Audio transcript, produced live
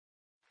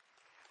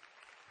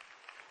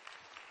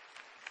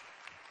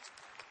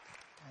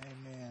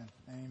Amen.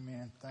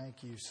 Amen.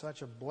 Thank you.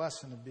 Such a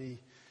blessing to be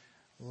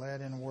led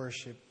in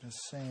worship, to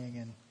sing,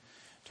 and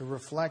to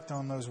reflect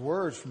on those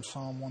words from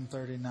Psalm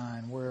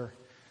 139, where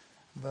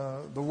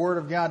the Word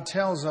of God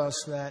tells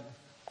us that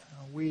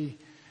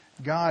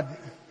God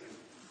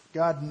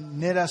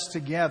knit us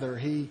together.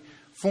 He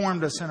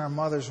formed us in our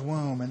mother's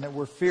womb, and that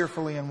we're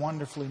fearfully and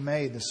wonderfully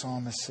made, the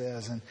psalmist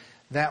says, and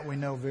that we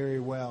know very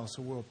well.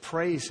 So we'll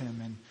praise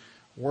Him and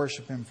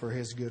worship Him for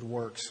His good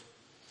works.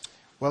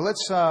 Well,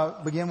 let's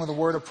begin with a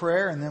word of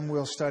prayer, and then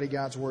we'll study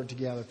God's Word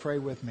together. Pray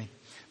with me.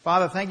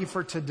 Father, thank you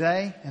for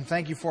today, and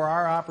thank you for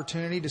our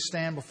opportunity to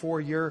stand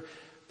before your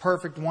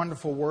perfect,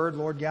 wonderful Word.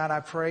 Lord God, I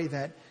pray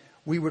that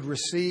we would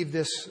receive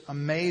this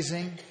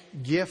amazing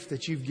gift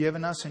that you've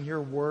given us in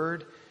your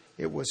Word.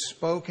 It was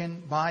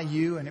spoken by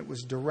you, and it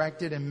was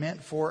directed and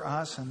meant for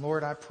us. And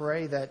Lord, I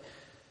pray that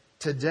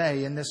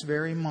today, in this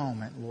very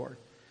moment, Lord,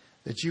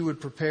 that you would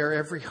prepare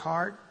every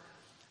heart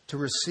to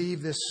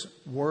receive this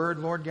word.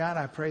 Lord God,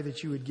 I pray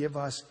that you would give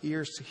us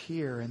ears to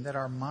hear, and that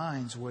our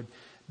minds would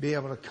be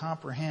able to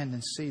comprehend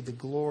and see the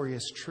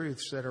glorious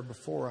truths that are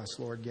before us,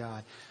 Lord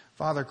God.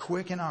 Father,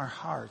 quicken our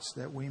hearts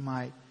that we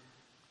might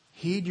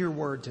heed your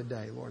word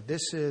today, Lord.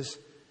 This is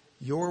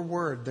your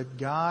word, the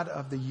God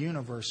of the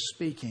universe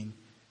speaking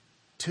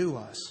to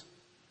us.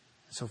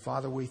 So,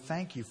 Father, we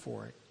thank you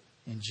for it.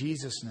 In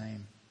Jesus'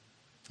 name,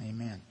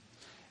 amen.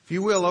 If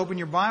you will, open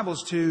your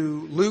Bibles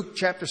to Luke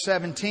chapter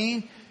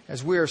 17.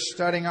 As we are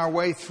studying our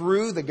way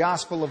through the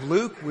Gospel of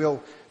Luke,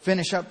 we'll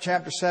finish up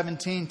chapter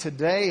 17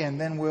 today,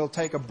 and then we'll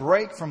take a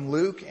break from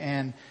Luke,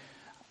 and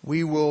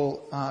we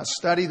will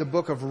study the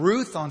book of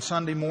Ruth on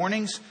Sunday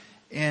mornings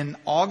in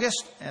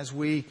August as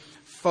we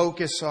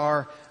focus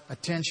our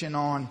attention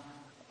on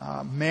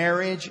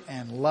marriage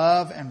and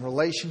love and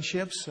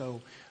relationships. So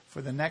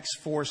for the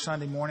next 4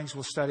 Sunday mornings,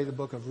 we'll study the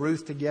book of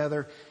Ruth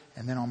together.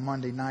 And then on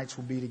Monday nights,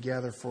 we'll be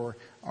together for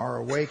our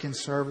Awaken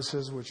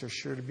services, which are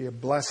sure to be a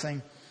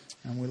blessing.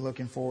 And we're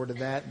looking forward to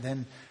that.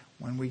 Then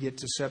when we get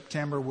to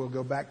September, we'll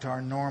go back to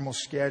our normal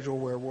schedule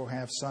where we'll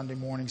have Sunday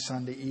morning,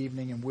 Sunday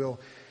evening, and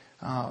we'll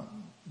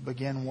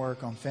begin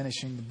work on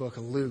finishing the book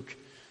of Luke.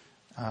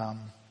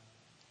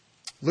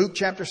 Luke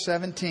chapter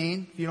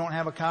 17. If you don't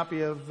have a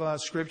copy of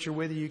Scripture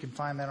with you, you can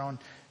find that on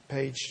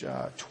page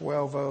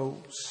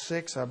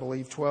 1206, I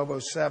believe,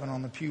 1207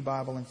 on the Pew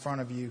Bible in front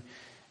of you.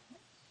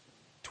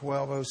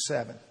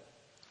 1207.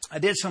 I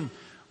did some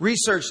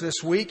research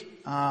this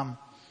week.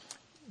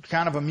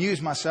 Kind of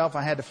amused myself.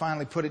 I had to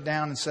finally put it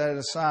down and set it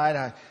aside.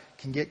 I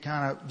can get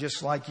kind of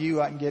just like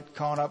you. I can get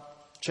caught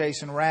up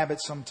chasing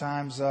rabbits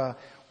sometimes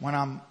when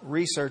I'm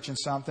researching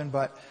something.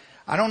 But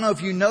I don't know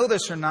if you know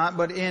this or not,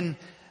 but in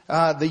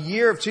the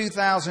year of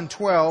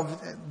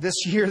 2012,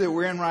 this year that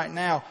we're in right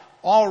now,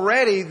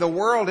 already the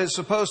world is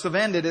supposed to have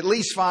ended at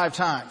least 5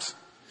 times.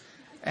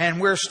 And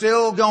we're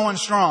still going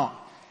strong.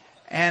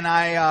 And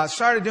I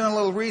started doing a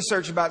little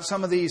research about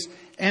some of these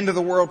end of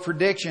the world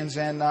predictions.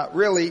 And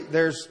really,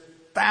 there's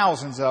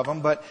thousands of them,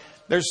 but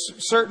there's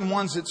certain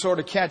ones that sort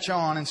of catch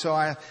on. And so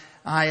I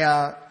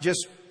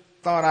just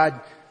thought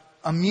I'd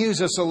amuse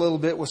us a little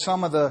bit with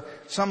some of the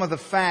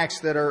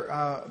facts that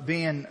are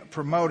being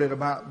promoted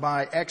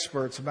by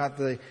experts about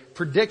the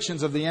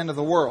predictions of the end of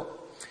the world.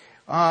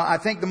 I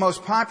think the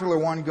most popular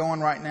one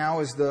going right now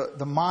is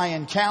the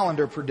Mayan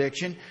calendar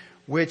prediction,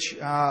 which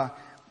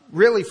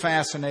really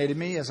fascinated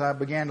me as I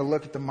began to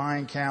look at the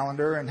Mayan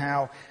calendar, and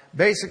how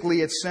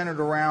basically it's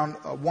centered around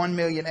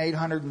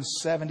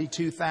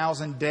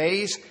 1,872,000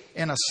 days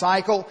in a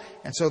cycle.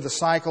 And so the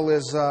cycle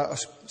is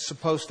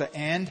supposed to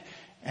end.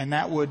 And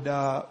that would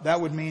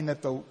mean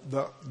that the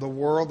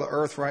world, the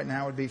earth right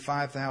now, would be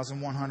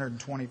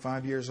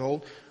 5,125 years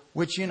old,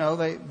 which, you know,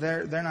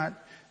 they're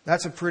not,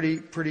 that's a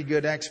pretty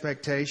good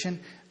expectation.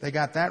 They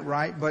got that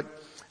right. But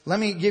let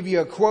me give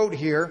you a quote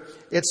here.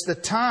 It's the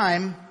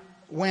time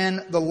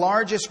when the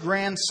largest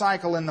grand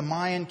cycle in the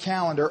Mayan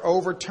calendar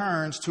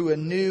overturns to a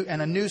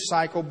new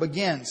cycle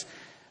begins.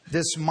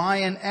 This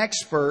Mayan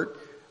expert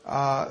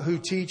who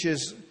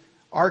teaches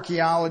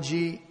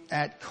archaeology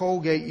at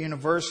Colgate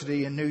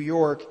University in New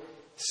York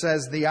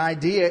says the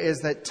idea is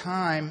that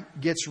time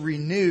gets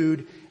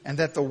renewed and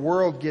that the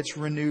world gets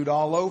renewed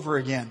all over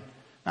again.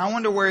 Now, I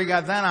wonder where he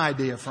got that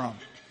idea from.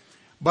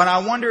 But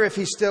I wonder if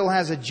he still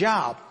has a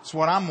job. That's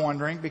what I'm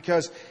wondering,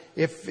 because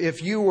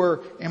if you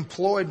were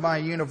employed by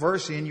a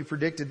university and you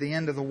predicted the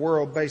end of the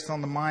world based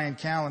on the Mayan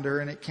calendar,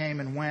 and it came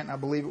and went, I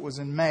believe it was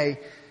in May,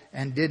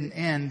 and didn't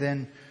end,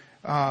 then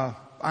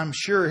I'm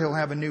sure he'll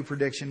have a new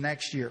prediction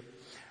next year.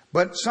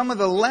 But some of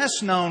the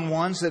less known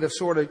ones that have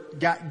sort of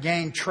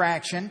gained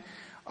traction,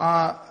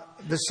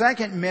 the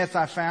second myth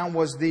I found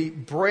was the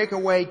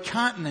breakaway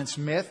continents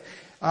myth.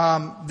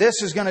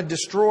 This is going to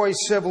destroy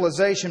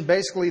civilization.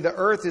 Basically, the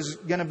earth is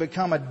going to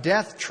become a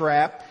death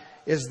trap,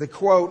 is the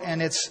quote,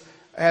 and it's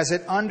as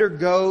it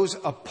undergoes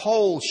a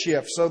pole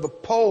shift. So the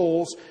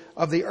poles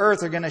of the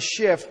earth are going to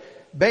shift.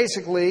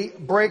 Basically,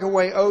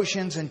 breakaway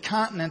oceans and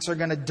continents are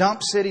going to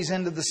dump cities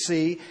into the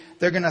sea.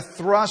 They're going to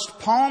thrust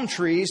palm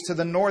trees to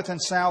the north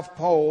and south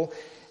pole.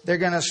 They're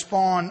going to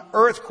spawn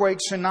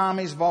earthquakes,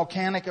 tsunamis,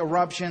 volcanic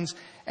eruptions,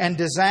 and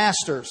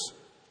disasters.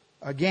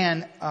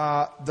 Again,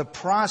 the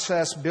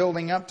process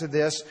building up to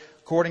this,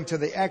 according to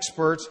the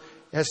experts,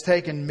 has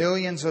taken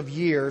millions of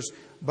years.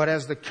 But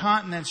as the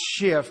continents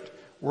shift,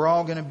 we're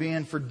all going to be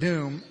in for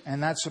doom.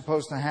 And that's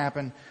supposed to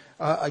happen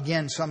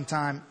again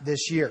sometime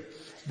this year.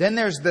 Then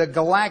there's the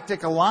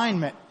galactic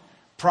alignment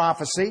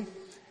prophecy.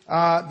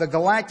 The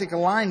galactic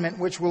alignment,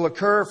 which will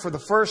occur for the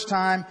first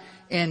time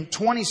in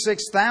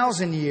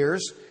 26,000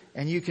 years.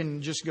 And you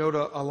can just go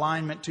to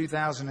Alignment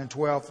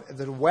 2012,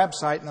 the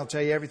website, and they'll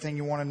tell you everything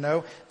you want to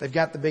know. They've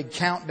got the big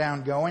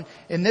countdown going.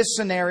 In this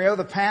scenario,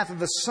 the path of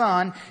the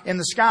sun in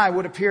the sky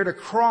would appear to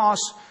cross,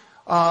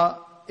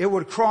 it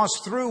would cross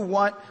through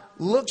what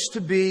looks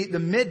to be the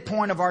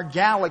midpoint of our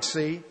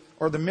galaxy,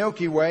 or the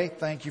Milky Way.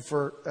 Thank you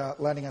for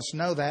letting us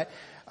know that.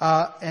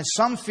 And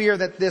some fear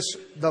that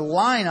the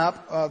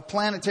lineup,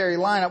 planetary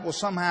lineup, will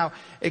somehow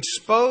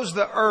expose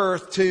the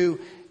Earth to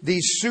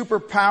these super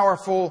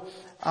powerful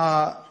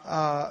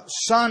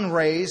sun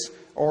rays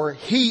or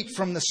heat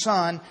from the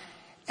sun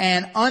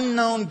and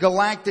unknown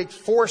galactic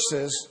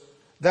forces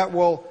that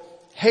will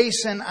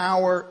hasten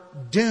our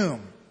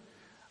doom.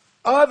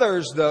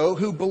 Others, though,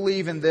 who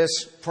believe in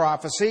this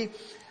prophecy,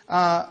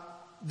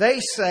 they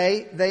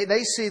say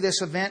they see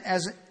this event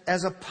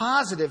as a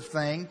positive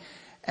thing,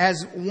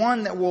 as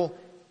one that will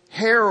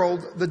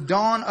herald the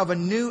dawn of a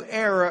new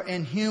era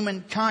in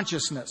human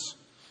consciousness.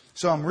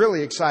 So I'm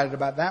really excited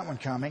about that one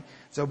coming.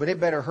 But it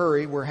better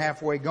hurry. We're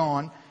halfway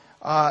gone.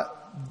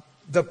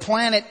 The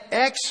Planet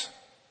X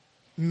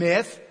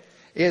myth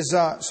is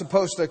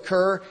supposed to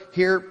occur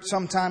here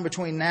sometime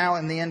between now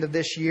and the end of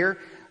this year.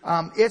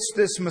 It's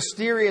this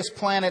mysterious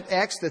Planet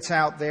X that's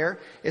out there.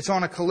 It's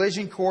on a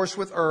collision course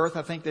with Earth.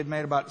 I think they've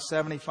made about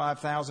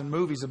 75,000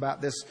 movies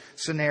about this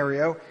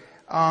scenario.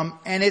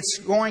 And it's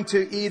going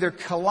to either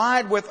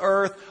collide with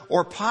Earth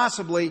or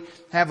possibly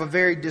have a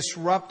very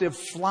disruptive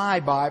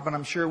flyby. But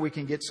I'm sure we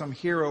can get some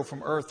hero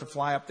from Earth to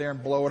fly up there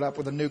and blow it up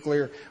with a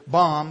nuclear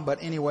bomb.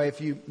 But anyway,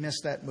 if you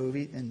missed that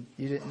movie and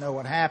you didn't know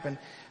what happened.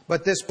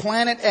 But this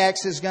Planet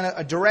X is going to,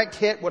 a direct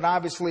hit would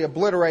obviously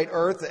obliterate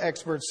Earth, the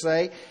experts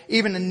say.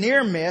 Even a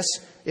near miss,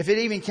 if it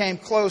even came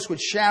close,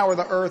 would shower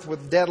the Earth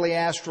with deadly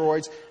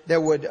asteroids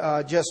that would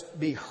just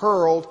be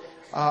hurled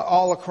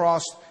all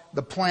across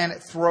the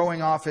planet,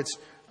 throwing off its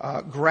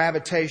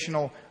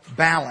gravitational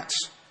balance.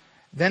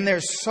 Then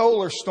there's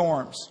solar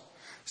storms.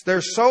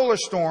 There's solar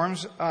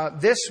storms.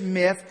 This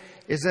myth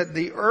is that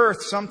the Earth,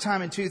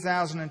 sometime in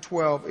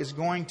 2012, is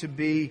going to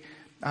be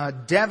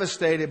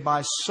devastated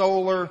by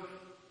solar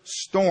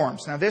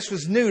storms. Now, this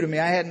was new to me.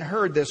 I hadn't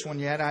heard this one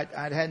yet. I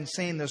hadn't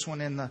seen this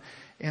one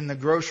in the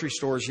grocery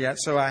stores yet,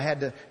 so I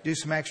had to do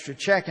some extra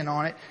checking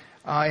on it.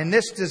 In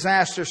this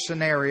disaster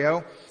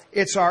scenario,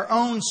 it's our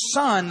own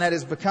sun that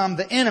has become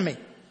the enemy.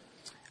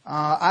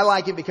 I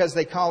like it because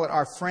they call it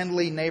our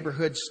friendly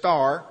neighborhood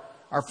star.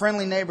 Our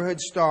friendly neighborhood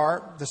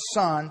star, the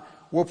sun,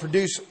 will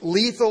produce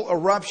lethal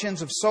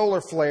eruptions of solar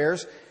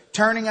flares,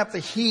 turning up the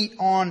heat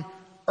on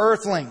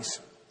Earthlings.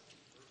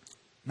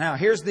 Now,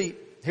 here's the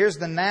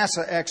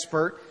NASA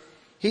expert.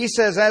 He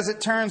says, as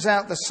it turns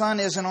out, the sun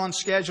isn't on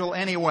schedule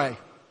anyway.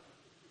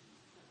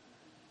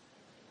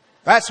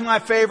 That's my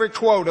favorite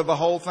quote of the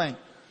whole thing.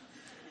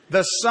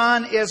 The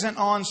sun isn't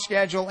on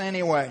schedule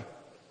anyway.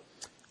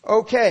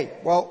 Okay,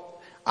 well,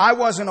 I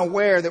wasn't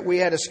aware that we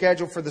had a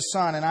schedule for the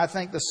sun, and I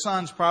think the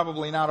sun's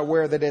probably not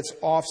aware that it's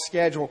off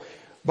schedule.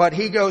 But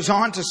he goes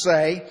on to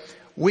say,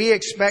 we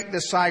expect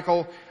this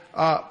cycle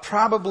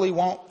probably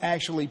won't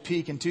actually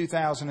peak in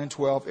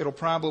 2012. It'll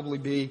probably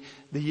be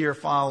the year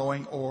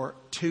following or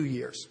 2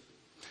 years.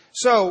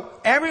 So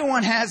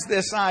everyone has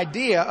this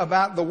idea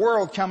about the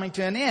world coming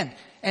to an end.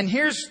 And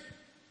here's,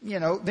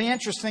 the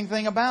interesting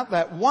thing about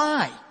that.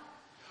 Why?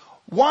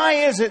 Why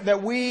is it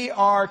that we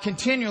are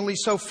continually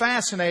so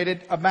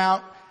fascinated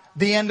about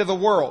the end of the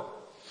world?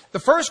 The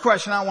first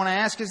question I want to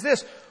ask is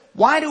this.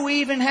 Why do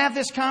we even have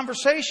this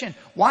conversation?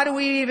 Why do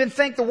we even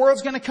think the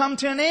world's going to come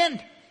to an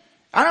end?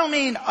 I don't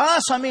mean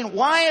us. I mean,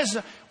 why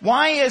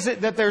is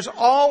it that there's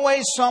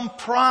always some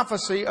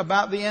prophecy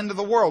about the end of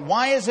the world?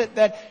 Why is it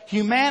that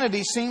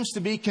humanity seems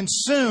to be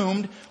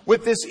consumed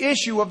with this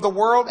issue of the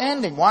world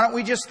ending? Why don't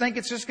we just think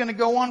it's just going to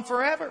go on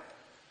forever?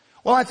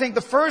 Well, I think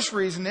the first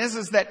reason is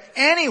that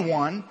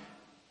anyone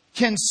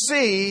can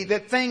see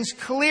that things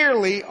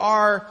clearly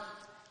are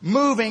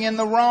moving in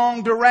the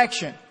wrong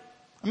direction.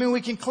 I mean,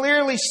 we can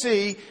clearly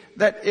see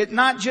that it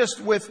not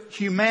just with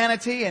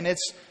humanity and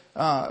its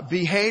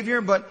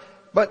behavior, but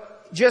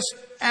just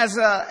as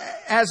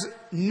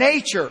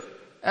nature,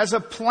 as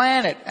a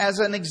planet, as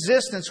an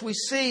existence, we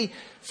see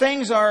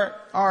things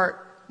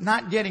are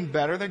not getting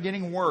better, they're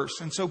getting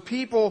worse. And so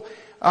people,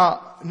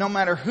 no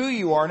matter who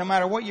you are, no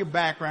matter what your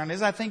background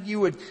is, I think you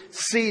would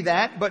see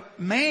that. But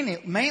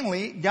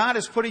mainly, God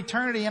has put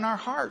eternity in our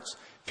hearts.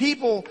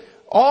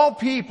 All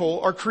people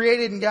are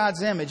created in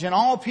God's image, and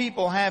all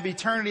people have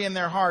eternity in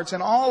their hearts,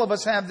 and all of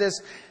us have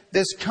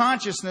this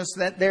consciousness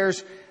that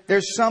there's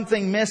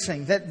something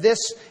missing, that this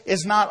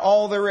is not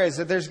all there is,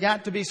 that there's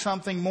got to be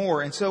something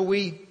more. And so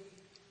we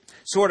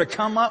sort of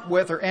come up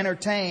with or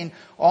entertain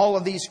all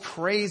of these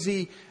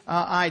crazy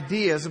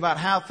ideas about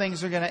how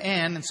things are going to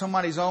end. And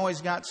somebody's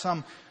always got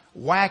some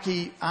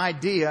wacky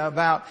idea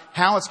about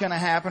how it's going to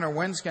happen or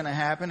when it's going to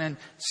happen. And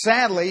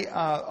sadly,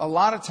 a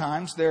lot of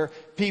times there are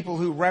people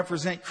who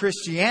represent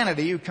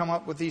Christianity who come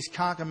up with these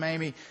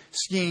cockamamie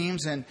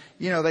schemes. And,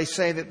 they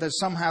say that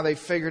somehow they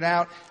figured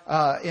out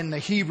in the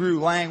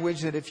Hebrew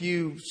language that if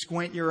you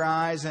squint your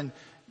eyes and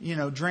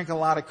drink a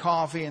lot of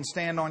coffee and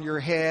stand on your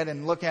head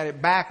and look at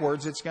it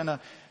backwards, it's going to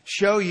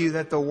show you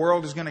that the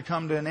world is going to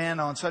come to an end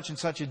on such and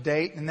such a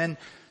date. And then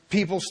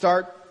people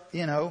start,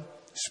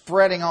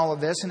 spreading all of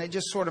this, and it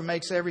just sort of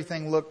makes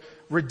everything look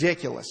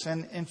ridiculous.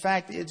 And in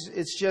fact,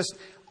 it's just,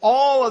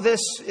 all of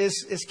this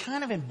is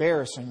kind of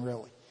embarrassing,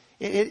 really.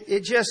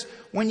 It just,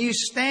 when you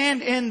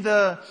stand in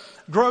the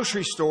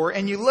grocery store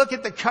and you look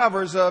at the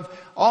covers of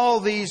all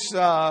these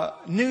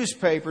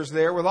newspapers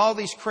there with all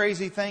these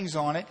crazy things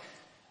on it,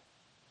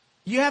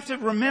 you have to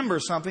remember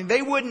something.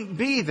 They wouldn't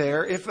be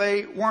there if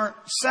they weren't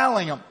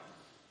selling them.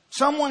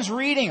 Someone's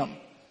reading them.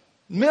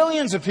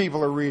 Millions of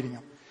people are reading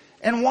them.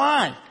 And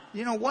why?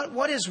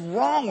 What is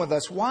wrong with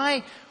us?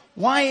 Why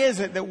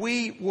is it that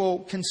we will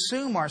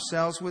consume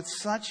ourselves with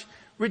such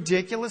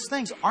ridiculous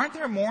things? Aren't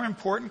there more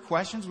important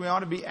questions we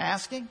ought to be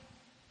asking?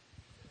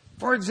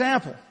 For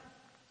example,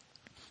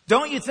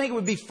 don't you think it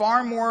would be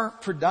far more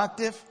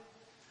productive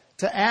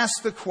to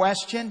ask the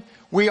question,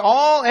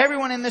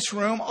 everyone in this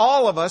room,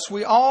 all of us,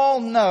 we all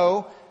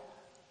know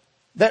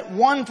that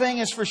one thing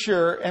is for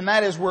sure, and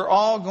that is we're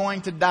all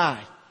going to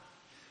die.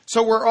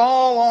 So we're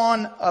all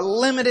on a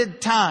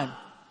limited time.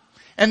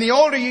 And the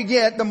older you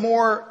get, the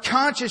more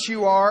conscious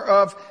you are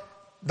of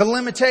the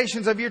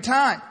limitations of your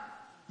time.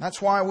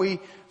 That's why we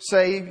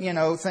say,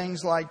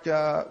 things like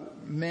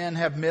men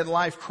have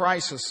midlife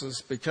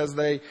crises, because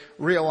they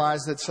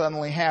realize that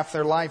suddenly half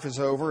their life is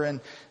over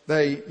and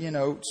they,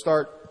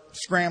 start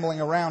scrambling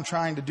around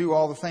trying to do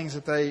all the things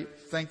that they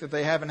think that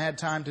they haven't had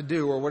time to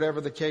do, or whatever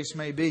the case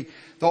may be.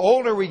 The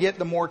older we get,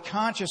 the more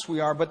conscious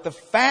we are, but the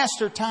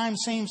faster time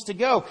seems to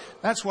go.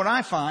 That's what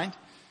I find.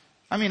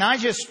 I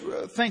just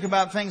think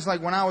about things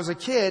like when I was a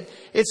kid,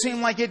 it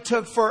seemed like it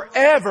took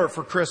forever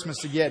for Christmas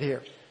to get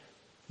here.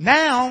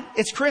 Now,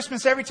 it's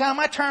Christmas every time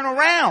I turn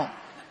around.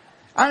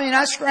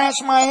 I scratch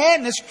my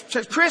head and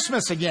it's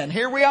Christmas again.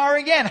 Here we are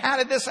again. How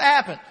did this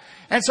happen?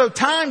 And so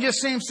time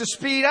just seems to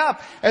speed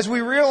up as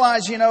we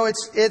realize,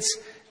 it's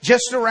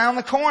just around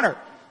the corner.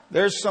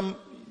 The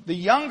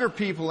younger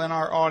people in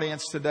our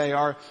audience today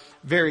are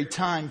very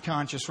time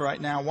conscious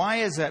right now. Why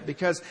is that?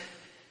 Because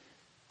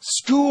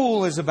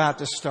school is about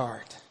to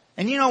start.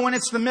 And when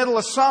it's the middle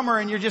of summer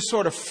and you're just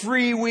sort of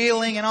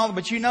freewheeling and all,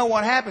 but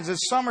what happens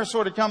is summer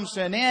sort of comes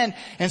to an end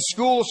and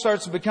school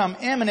starts to become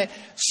imminent.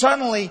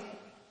 Suddenly,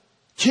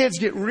 kids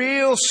get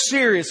real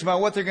serious about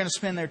what they're going to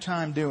spend their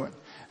time doing.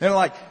 They're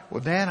like,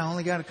 well, Dad, I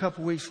only got a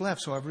couple weeks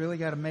left, so I've really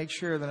got to make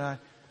sure that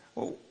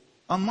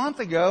a month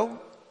ago,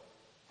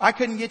 I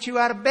couldn't get you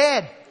out of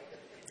bed.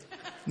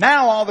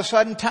 Now, all of a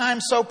sudden,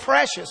 time's so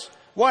precious.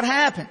 What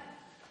happened?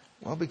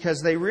 Well,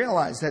 because they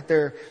realize that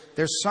their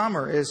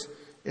summer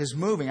is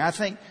moving. I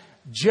think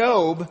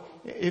Job,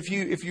 if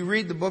you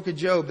read the book of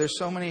Job, there's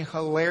so many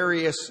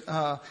hilarious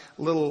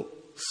little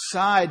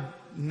side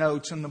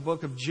notes in the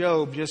book of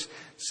Job. Just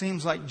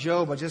seems like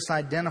Job just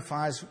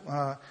identifies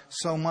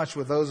so much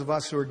with those of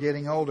us who are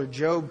getting older.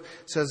 Job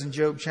says in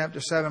Job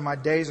chapter 7, my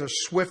days are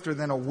swifter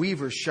than a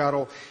weaver's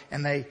shuttle,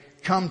 and they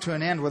come to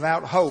an end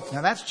without hope.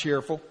 Now that's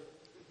cheerful.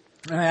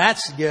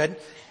 That's good.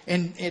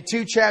 And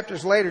 2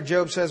 chapters later,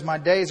 Job says, my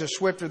days are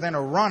swifter than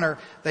a runner.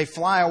 They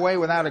fly away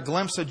without a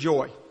glimpse of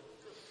joy.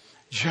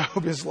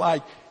 Job is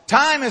like,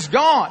 time is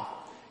gone.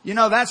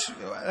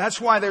 That's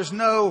why there's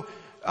no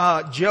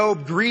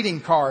Job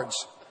greeting cards.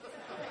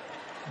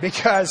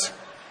 Because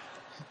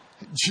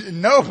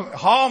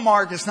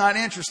Hallmark is not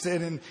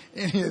interested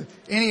in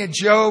any of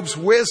Job's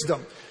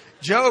wisdom.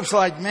 Job's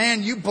like,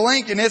 man, you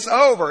blink and it's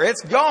over.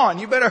 It's gone.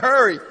 You better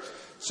hurry.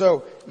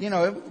 So,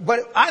 but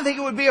I think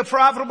it would be a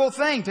profitable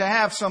thing to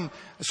have some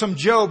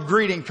Job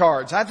greeting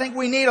cards. I think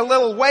we need a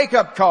little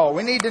wake-up call.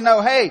 We need to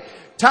know, hey,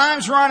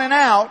 time's running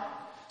out.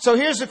 So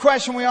here's the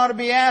question we ought to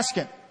be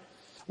asking.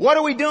 What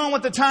are we doing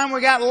with the time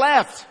we got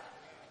left?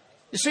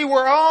 You see,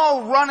 we're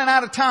all running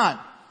out of time.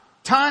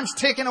 Time's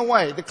ticking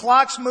away. The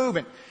clock's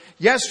moving.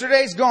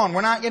 Yesterday's gone.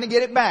 We're not going to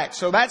get it back.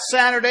 So that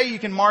Saturday, you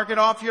can mark it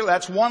off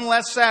that's one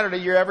less Saturday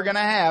you're ever going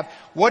to have.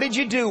 What did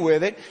you do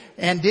with it?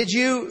 And did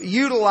you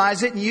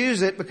utilize it and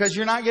use it? Because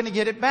you're not going to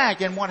get it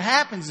back. And what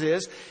happens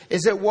is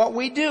that what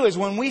we do is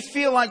when we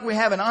feel like we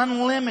have an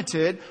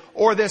unlimited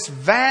or this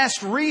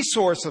vast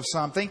resource of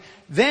something,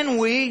 then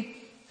we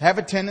have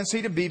a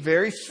tendency to be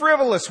very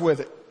frivolous with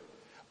it.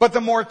 But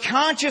the more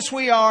conscious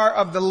we are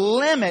of the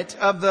limit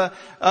of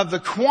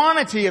the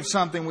quantity of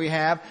something we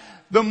have,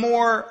 the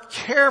more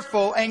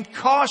careful and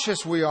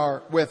cautious we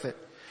are with it.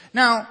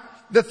 Now,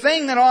 the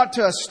thing that ought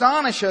to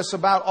astonish us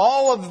about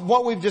all of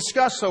what we've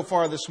discussed so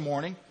far this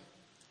morning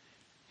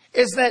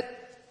is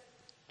that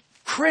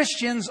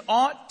Christians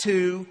ought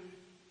to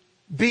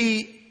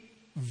be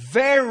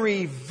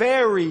very,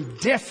 very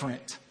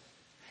different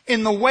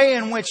in the way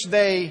in which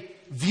they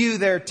view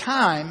their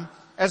time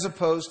as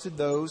opposed to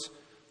those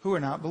who are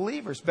not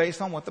believers,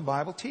 based on what the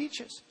Bible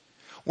teaches.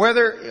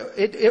 Whether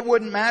it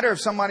wouldn't matter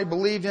if somebody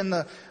believed in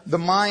the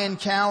Mayan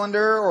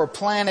calendar or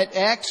Planet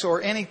X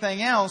or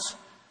anything else,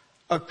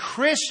 a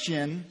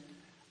Christian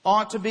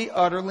ought to be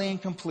utterly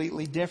and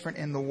completely different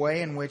in the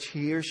way in which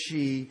he or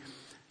she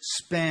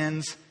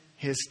spends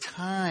his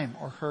time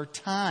or her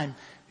time.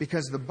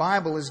 Because the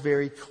Bible is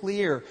very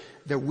clear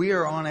that we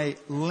are on a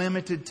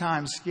limited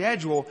time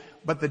schedule.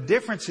 But the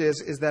difference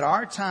is that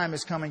our time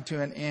is coming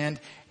to an end,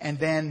 and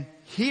then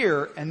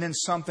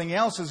something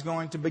else is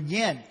going to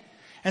begin.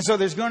 And so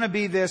there's going to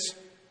be this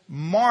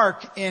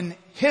mark in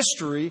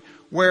history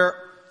where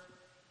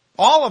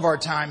all of our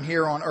time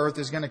here on earth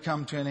is going to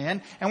come to an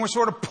end. And we're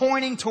sort of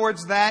pointing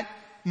towards that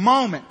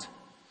moment.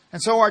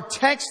 And so our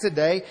text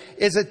today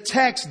is a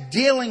text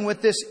dealing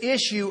with this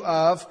issue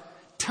of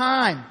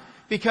time.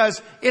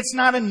 Because it's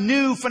not a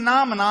new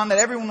phenomenon that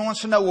everyone wants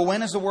to know, well,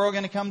 when is the world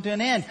going to come to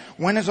an end?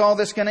 When is all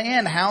this going to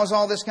end? How is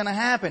all this going to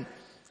happen?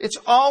 It's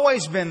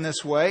always been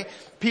this way.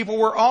 People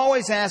were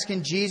always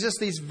asking Jesus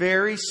these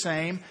very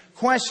same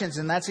questions.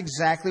 And that's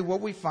exactly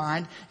what we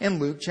find in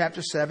Luke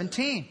chapter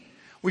 17.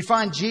 We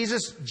find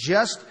Jesus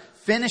just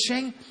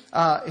finishing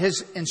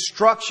his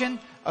instruction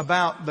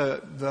about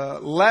the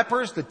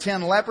lepers, the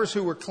 10 lepers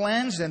who were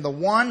cleansed, and the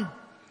one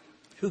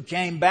who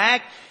came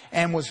back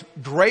and was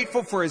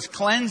grateful for his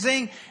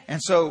cleansing. And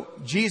so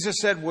Jesus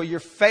said, well, your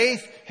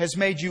faith has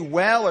made you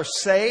well or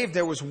saved.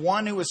 There was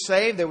one who was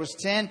saved. There was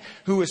 10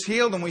 who was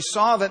healed. And we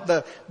saw that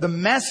the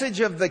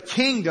message of the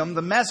kingdom,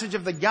 the message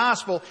of the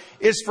gospel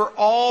is for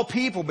all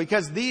people,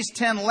 because these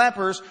 10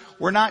 lepers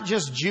were not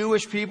just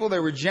Jewish people. They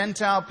were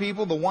Gentile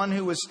people. The one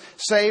who was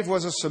saved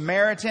was a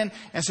Samaritan.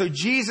 And so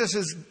Jesus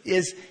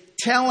is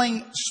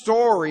telling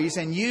stories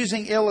and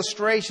using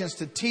illustrations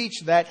to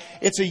teach that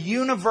it's a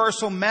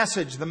universal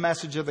message, the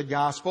message of the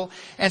gospel.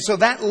 And so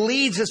that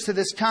leads us to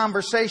this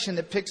conversation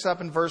that picks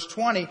up in verse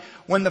 20,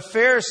 when the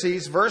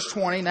Pharisees, verse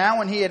 20, now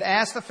when he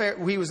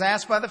was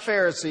asked by the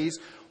Pharisees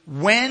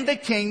when the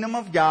kingdom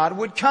of God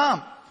would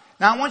come.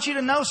 Now I want you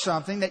to know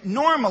something, that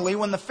normally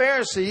when the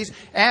Pharisees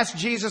ask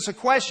Jesus a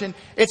question,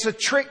 it's a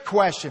trick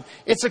question.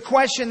 It's a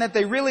question that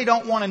they really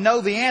don't want to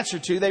know the answer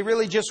to. They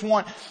really just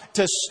want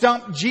to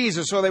stump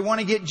Jesus, or they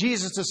want to get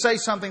Jesus to say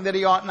something that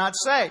he ought not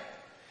say.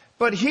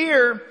 But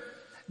here,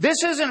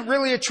 this isn't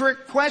really a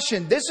trick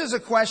question. This is a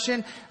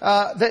question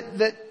that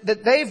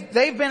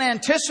they've been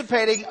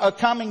anticipating a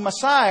coming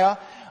Messiah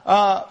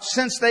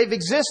since they've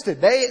existed.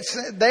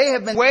 They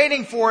have been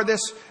waiting for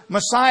this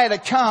Messiah to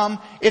come.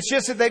 It's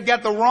just that they've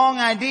got the wrong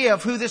idea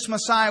of who this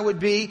Messiah would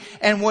be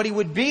and what he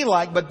would be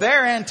like. But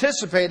they're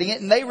anticipating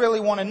it, and they really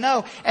want to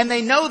know. And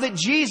they know that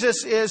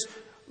Jesus is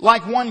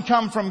like one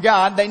come from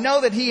God. They know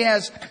that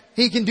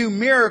he can do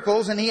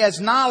miracles, and he has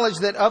knowledge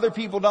that other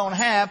people don't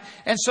have.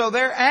 And so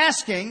they're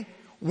asking,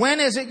 when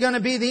is it going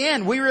to be the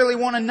end? We really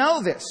want to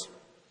know this.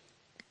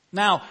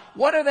 Now,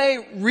 what are they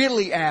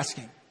really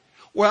asking?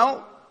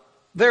 Well,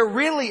 they're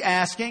really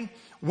asking,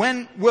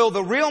 when will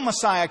the real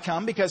Messiah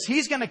come? Because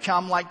he's going to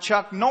come like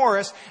Chuck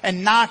Norris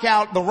and knock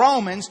out the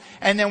Romans,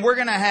 and then we're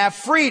going to have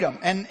freedom,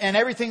 and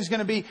everything's going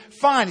to be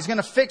fine. He's going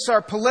to fix our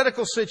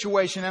political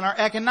situation and our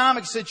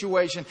economic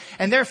situation.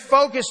 And they're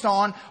focused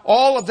on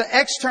all of the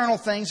external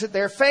things that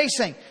they're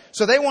facing.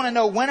 So they want to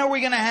know, when are we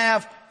going to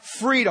have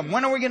freedom?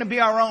 When are we going to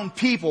be our own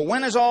people?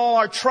 When is all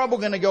our trouble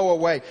going to go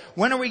away?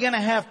 When are we going to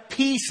have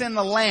peace in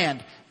the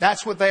land?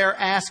 That's what they are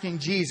asking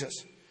Jesus.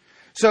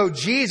 So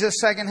Jesus,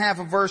 second half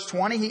of verse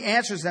 20, he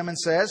answers them and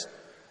says,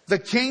 the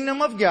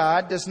kingdom of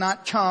God does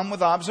not come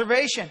with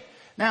observation.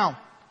 Now,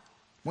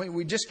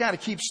 we just got to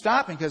keep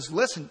stopping, because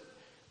listen,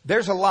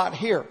 there's a lot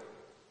here.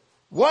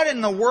 What in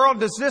the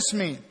world does this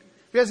mean?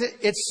 Because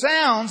it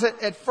sounds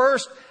at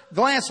first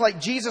glance like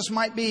Jesus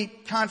might be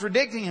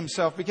contradicting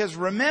himself, because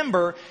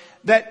remember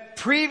that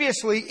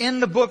previously in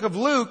the book of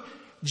Luke,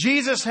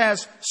 Jesus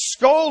has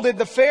scolded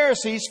the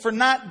Pharisees for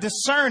not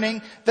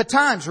discerning the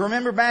times.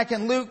 Remember back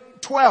in Luke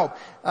 12.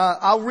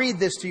 I'll read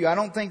this to you. I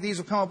don't think these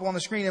will come up on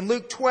the screen. In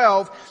Luke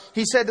 12,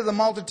 he said to the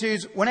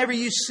multitudes, whenever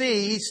you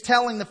see, he's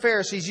telling the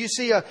Pharisees, you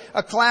see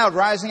a cloud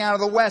rising out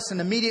of the west,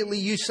 and immediately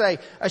you say,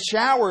 a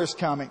shower is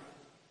coming.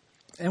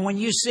 And when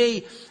you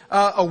see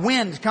a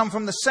wind come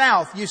from the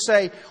south, you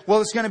say,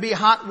 well, it's going to be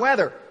hot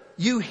weather.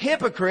 You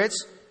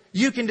hypocrites,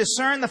 you can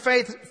discern the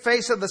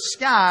face of the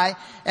sky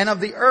and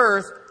of the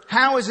earth.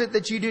 How is it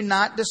that you do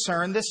not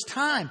discern this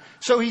time?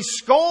 So he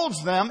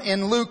scolds them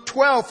in Luke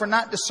 12 for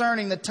not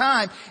discerning the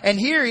time. And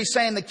here he's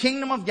saying the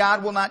kingdom of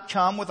God will not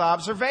come with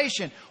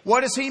observation. What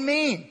does he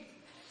mean?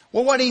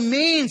 Well, what he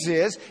means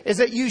is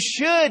that you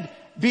should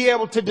be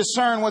able to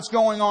discern what's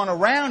going on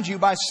around you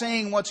by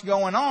seeing what's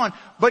going on.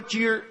 But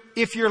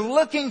if you're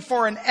looking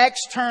for an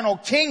external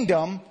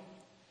kingdom,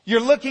 you're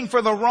looking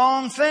for the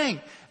wrong thing.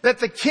 That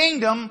the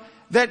kingdom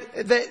that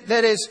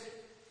is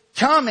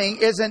coming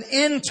is an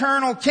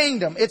internal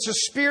kingdom. It's a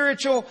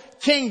spiritual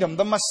kingdom.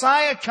 The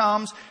Messiah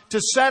comes to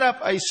set up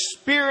a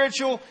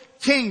spiritual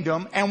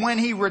kingdom, and when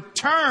He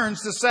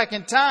returns the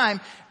second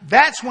time,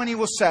 that's when He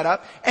will set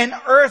up an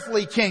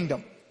earthly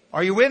kingdom.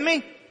 Are you with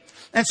me?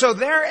 And so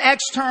their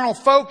external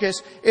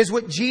focus is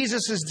what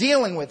Jesus is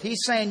dealing with.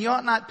 He's saying you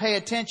ought not pay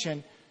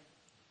attention.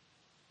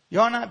 You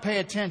ought not pay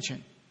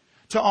attention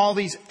to all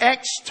these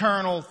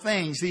external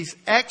things, these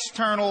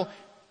external,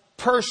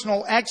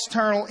 personal,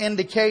 external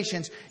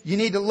indications. You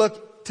need to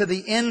look to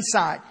the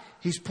inside.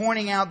 He's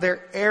pointing out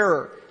their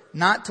error,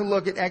 not to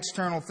look at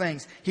external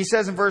things. He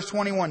says in verse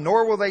 21,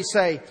 nor will they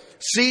say,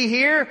 see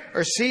here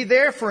or see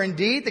there, for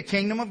indeed the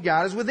kingdom of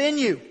God is within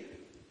you.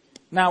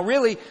 Now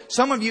really,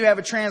 some of you have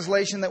a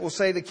translation that will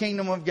say the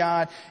kingdom of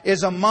God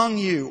is among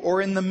you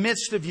or in the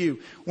midst of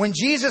you. When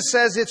Jesus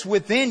says it's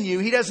within you,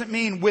 He doesn't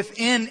mean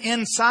within,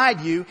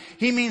 inside you.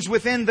 He means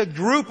within the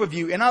group of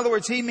you. In other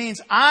words, He means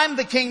I'm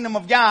the kingdom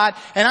of God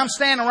and I'm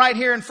standing right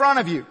here in front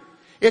of you.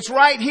 It's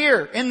right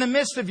here in the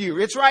midst of you.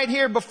 It's right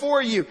here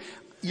before you.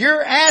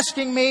 You're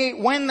asking me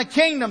when the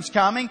kingdom's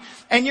coming,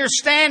 and you're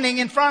standing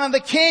in front of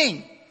the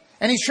King.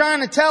 And He's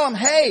trying to tell them,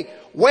 hey,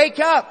 wake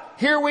up.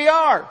 Here we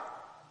are.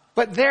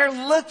 But they're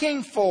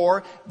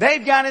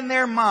they've got in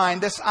their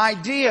mind this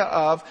idea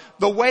of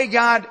the way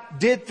God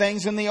did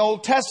things in the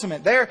Old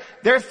Testament.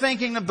 They're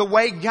thinking of the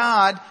way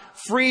God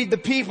freed the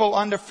people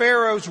under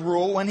Pharaoh's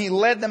rule when He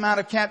led them out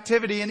of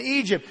captivity in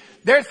Egypt.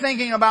 They're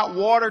thinking about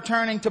water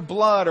turning to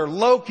blood, or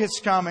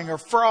locusts coming, or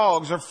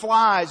frogs, or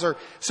flies, or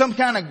some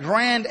kind of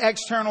grand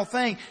external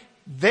thing.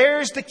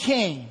 There's the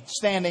King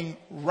standing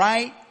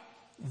right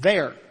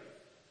there.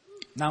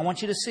 Now I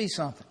want you to see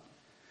something.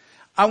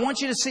 I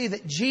want you to see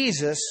that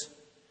Jesus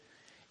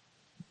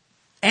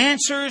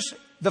answers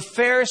the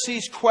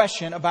Pharisees'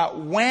 question about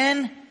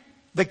when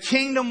the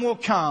kingdom will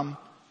come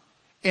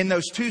in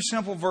those two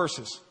simple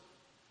verses.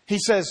 He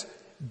says,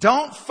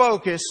 don't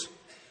focus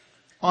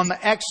on the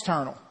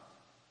external.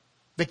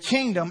 The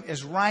kingdom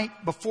is right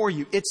before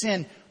you. It's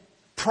in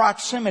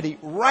proximity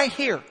right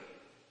here.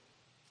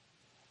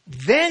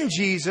 Then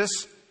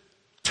Jesus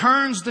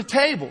turns the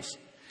tables.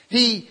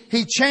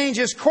 He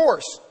changes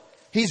course.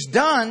 He's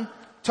done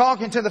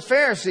talking to the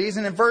Pharisees,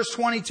 and in verse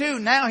 22,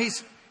 now He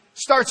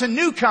starts a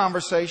new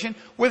conversation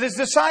with His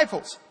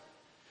disciples.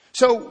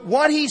 So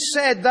what He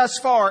said thus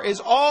far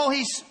is all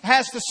He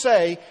has to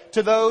say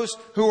to those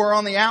who are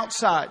on the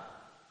outside.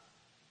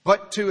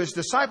 But to His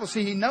disciples,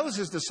 see, He knows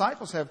His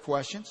disciples have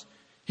questions.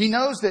 He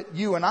knows that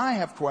you and I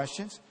have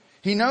questions.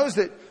 He knows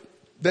that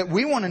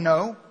we want to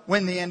know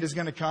when the end is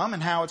going to come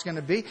and how it's going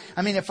to be.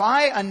 I mean, if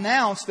I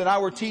announced that I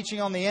were teaching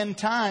on the end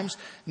times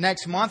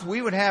next month,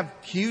 we would have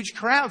huge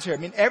crowds here. I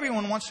mean,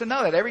 everyone wants to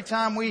know that. Every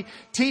time we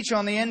teach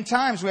on the end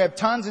times, we have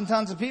tons and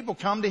tons of people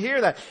come to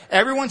hear that.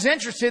 Everyone's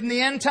interested in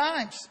the end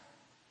times.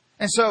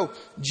 And so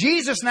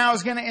Jesus now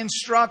is going to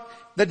instruct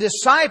the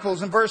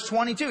disciples in verse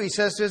 22. He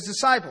says to His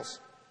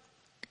disciples,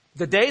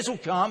 the days will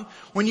come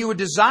when you would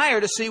desire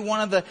to see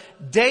one of the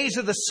days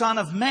of the Son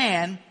of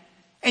Man,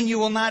 and you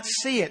will not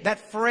see it.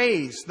 That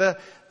phrase, the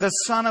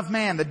Son of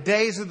Man, the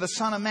days of the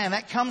Son of Man,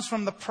 that comes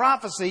from the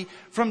prophecy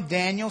from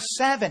Daniel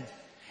 7.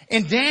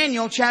 In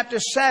Daniel chapter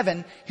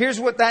 7, here's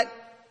what that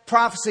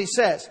prophecy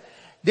says.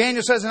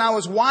 Daniel says, and I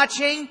was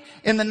watching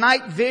in the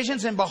night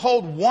visions, and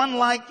behold, one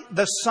like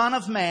the Son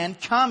of Man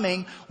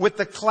coming with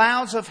the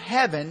clouds of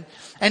heaven.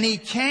 And He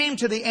came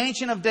to the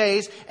Ancient of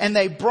Days, and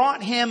they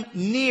brought Him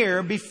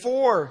near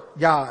before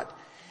God.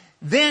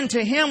 Then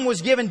to Him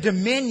was given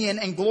dominion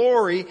and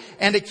glory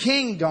and a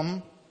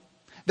kingdom,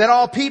 that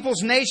all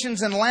peoples,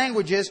 nations, and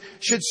languages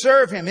should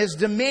serve Him. His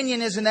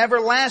dominion is an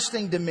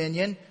everlasting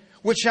dominion,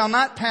 which shall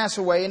not pass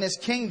away, in His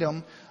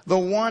kingdom, the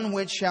one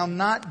which shall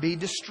not be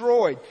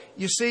destroyed.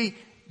 You see,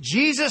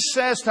 Jesus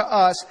says to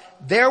us,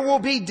 there will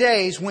be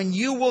days when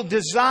you will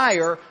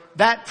desire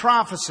that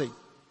prophecy.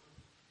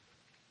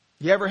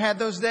 You ever had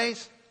those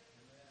days?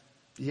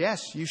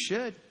 Yes, you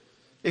should.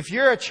 If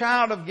you're a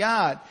child of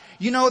God,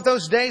 you know what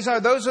those days are?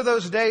 Those are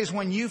those days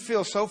when you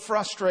feel so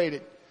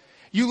frustrated.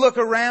 You look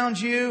around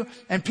you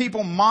and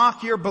people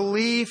mock your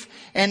belief,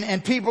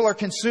 and people are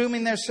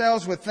consuming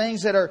themselves with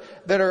things that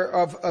are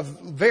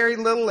of very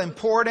little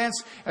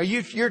importance.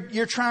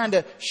 You're trying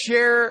to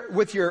share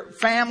with your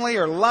family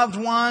or loved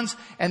ones,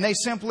 and they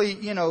simply,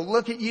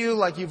 look at you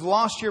like you've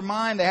lost your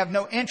mind. They have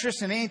no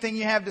interest in anything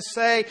you have to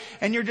say,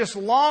 and you're just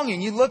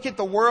longing. You look at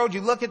the world, you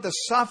look at the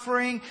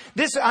suffering.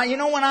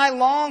 When I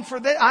long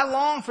for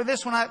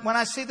this when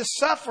I see the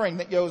suffering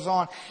that goes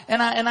on,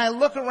 and I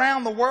look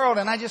around the world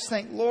and I just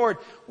think, Lord,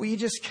 will you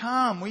just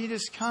come? Will you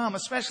just come?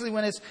 Especially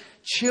when it's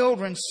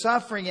children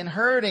suffering and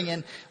hurting,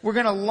 and we're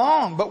going to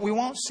long, but we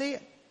won't see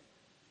it.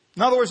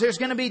 In other words, there's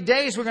going to be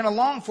days we're going to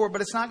long for it,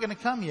 but it's not going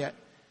to come yet.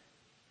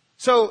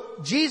 So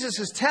Jesus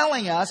is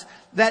telling us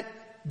that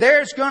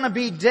there's going to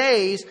be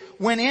days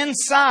when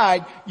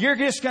inside you're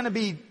just going to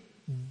be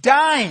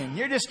dying.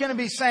 You're just going to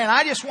be saying,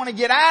 I just want to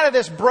get out of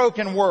this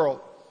broken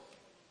world.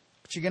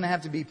 But you're going to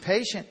have to be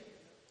patient.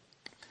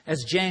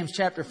 As James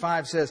chapter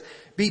 5 says,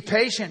 be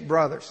patient,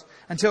 brothers,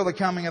 until the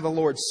coming of the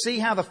Lord. See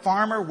how the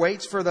farmer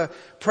waits for the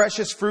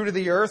precious fruit of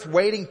the earth,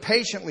 waiting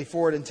patiently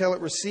for it until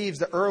it receives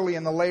the early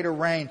and the later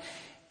rain.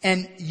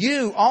 And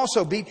you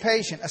also be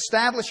patient.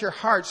 Establish your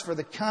hearts, for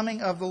the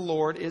coming of the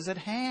Lord is at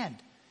hand.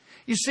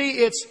 You see,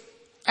 it's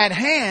at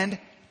hand,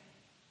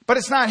 but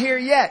it's not here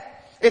yet.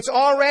 It's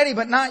already,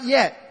 but not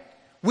yet.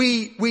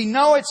 We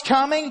know it's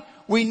coming.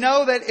 We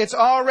know that it's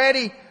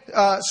already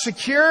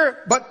secure,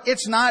 but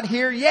it's not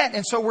here yet.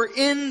 And so we're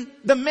in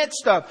the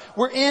midst of,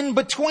 we're in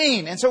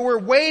between. And so we're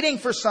waiting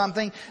for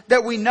something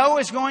that we know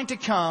is going to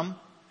come,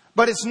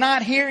 but it's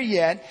not here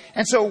yet.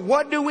 And so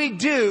what do we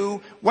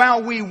do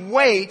while we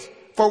wait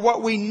for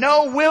what we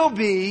know will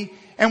be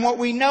and what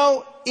we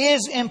know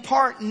is in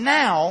part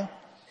now?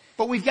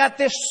 But we've got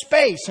this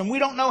space, and we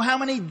don't know how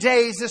many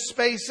days this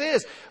space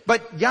is.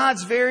 But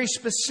God's very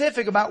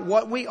specific about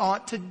what we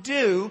ought to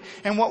do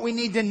and what we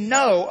need to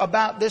know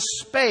about this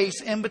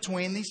space in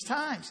between these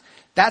times.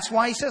 That's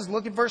why He says,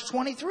 look at verse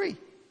 23.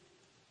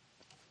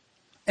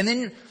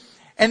 And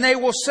they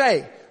will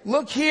say,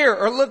 look here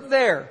or look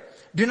there.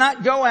 Do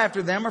not go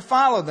after them or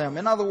follow them.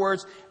 In other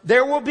words,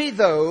 there will be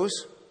those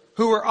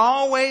who are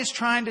always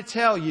trying to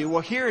tell you,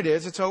 well, here it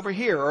is, it's over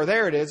here, or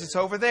there it is, it's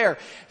over there.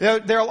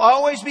 There'll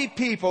always be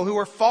people who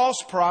are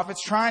false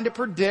prophets trying to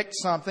predict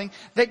something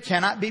that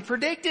cannot be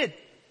predicted.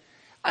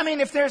 I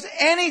mean, if there's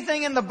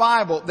anything in the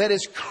Bible that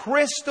is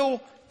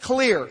crystal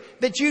clear,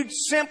 that you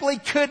simply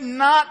could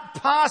not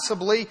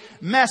possibly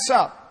mess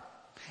up.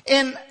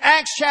 In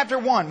Acts chapter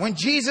 1, when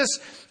Jesus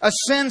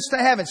ascends to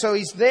heaven, so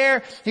He's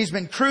there, He's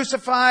been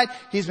crucified,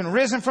 He's been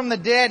risen from the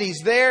dead,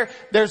 He's there.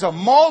 There's a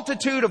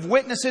multitude of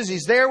witnesses.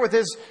 He's there with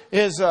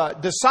His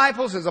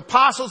disciples, His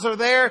apostles are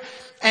there,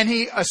 and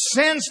He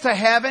ascends to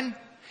heaven,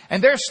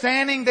 and they're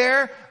standing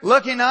there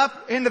looking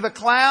up into the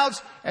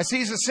clouds as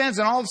He ascends,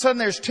 and all of a sudden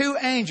there's two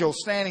angels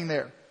standing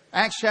there.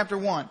 Acts chapter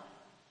 1.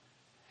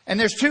 And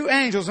there's two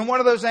angels, and what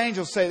do those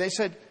angels say? They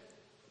said,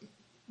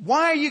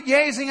 why are you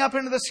gazing up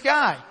into the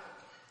sky?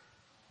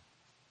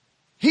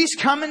 He's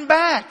coming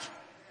back.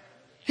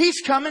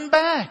 He's coming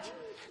back.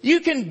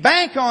 You can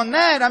bank on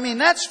that. I mean,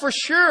 that's for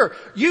sure.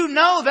 You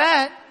know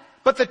that.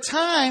 But the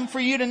time for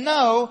you to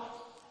know,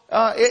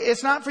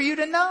 it's not for you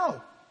to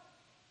know.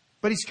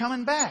 But He's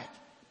coming back.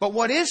 But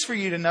what is for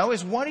you to know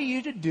is what are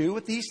you to do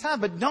with these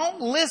times. But don't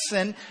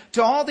listen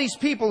to all these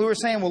people who are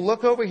saying, well,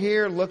 look over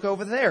here, look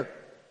over there.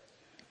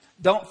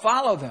 Don't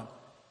follow them.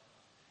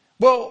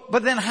 Well,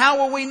 but then how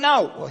will we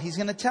know? Well, He's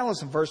going to tell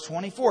us in verse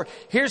 24.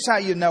 Here's how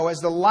you know. As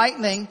the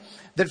lightning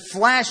that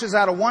flashes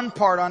out of one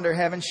part under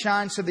heaven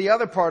shines to the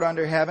other part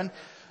under heaven,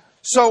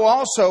 so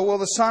also will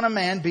the Son of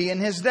Man be in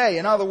His day.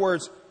 In other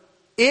words,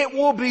 it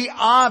will be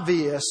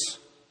obvious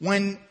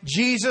when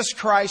Jesus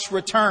Christ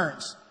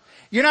returns.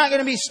 You're not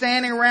going to be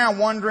standing around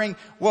wondering,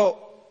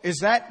 well, is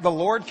that the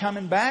Lord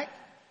coming back?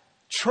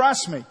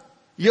 Trust me,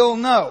 you'll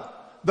know.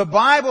 The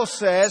Bible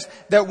says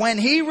that when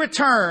He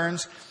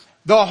returns,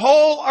 the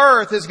whole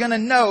earth is going to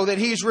know that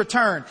He's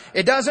returned.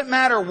 It doesn't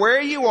matter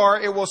where you are.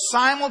 It will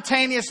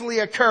simultaneously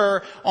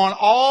occur on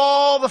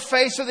all the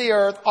face of the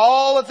earth,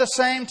 all at the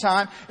same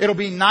time. It'll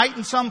be night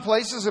in some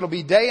places. It'll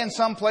be day in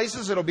some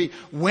places. It'll be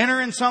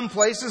winter in some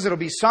places. It'll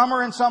be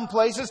summer in some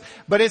places.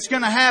 But it's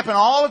going to happen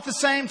all at the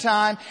same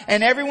time.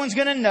 And everyone's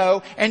going to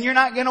know. And you're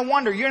not going to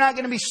wonder. You're not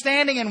going to be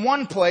standing in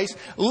one place,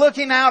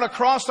 looking out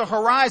across the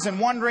horizon,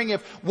 wondering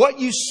if what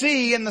you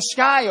see in the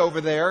sky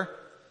over there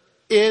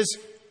is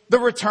the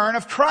return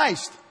of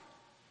Christ.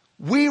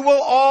 We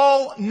will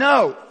all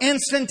know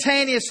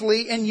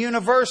instantaneously and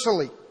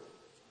universally.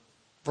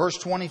 Verse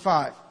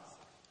 25.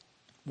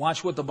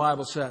 Watch what the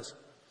Bible says.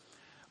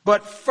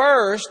 But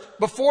first,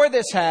 before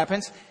this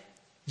happens,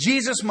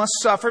 Jesus must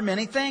suffer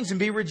many things and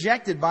be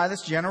rejected by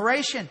this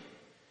generation.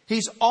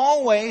 He's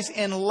always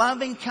in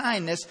loving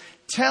kindness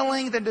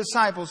telling the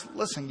disciples,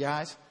 listen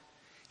guys,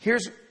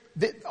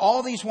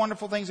 all these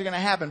wonderful things are going to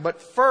happen. But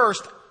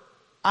first,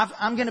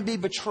 I'm going to be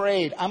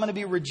betrayed. I'm going to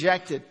be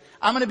rejected.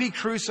 I'm going to be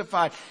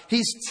crucified.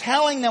 He's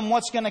telling them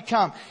what's going to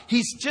come.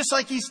 He's just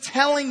like He's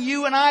telling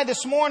you and I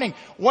this morning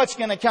what's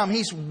going to come.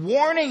 He's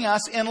warning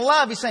us in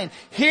love. He's saying,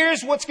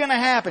 here's what's going to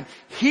happen.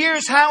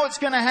 Here's how it's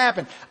going to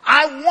happen.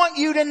 I want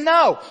you to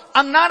know.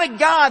 I'm not a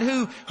God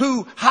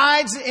who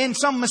hides in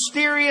some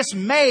mysterious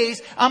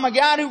maze. I'm a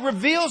God who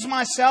reveals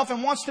Myself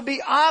and wants to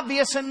be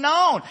obvious and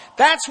known.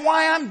 That's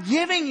why I'm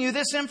giving you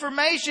this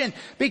information,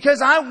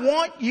 because I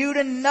want you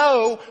to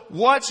know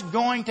what's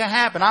going to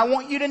happen. I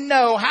want you to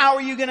know. How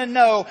are you going to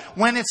know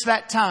when it's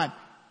that time?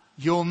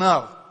 You'll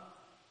know.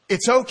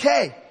 It's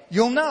okay.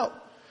 You'll know.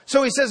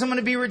 So He says, I'm going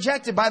to be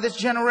rejected by this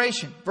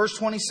generation. Verse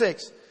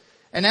 26.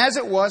 And as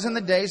it was in the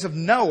days of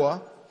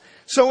Noah,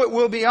 so it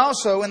will be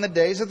also in the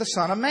days of the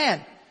Son of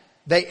Man.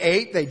 They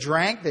ate, they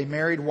drank, they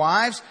married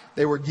wives,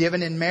 they were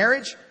given in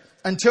marriage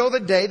until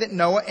the day that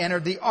Noah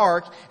entered the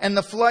ark and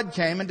the flood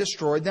came and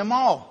destroyed them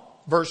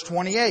all. Verse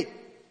 28.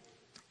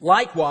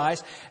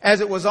 Likewise,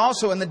 as it was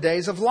also in the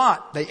days of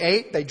Lot. They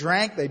ate, they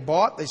drank, they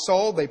bought, they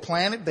sold, they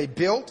planted, they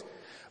built.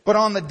 But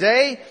on the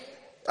day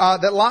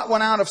that Lot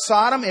went out of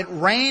Sodom, it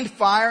rained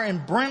fire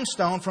and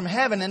brimstone from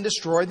heaven and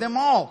destroyed them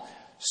all.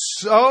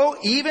 So,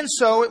 even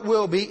so it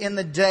will be in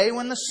the day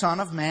when the Son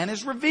of Man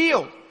is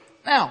revealed.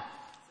 Now,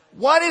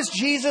 what is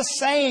Jesus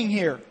saying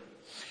here?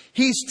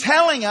 He's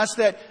telling us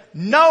that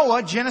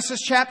Noah,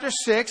 Genesis chapter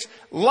 6,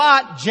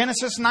 Lot,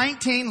 Genesis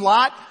 19,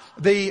 Lot,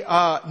 the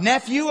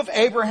nephew of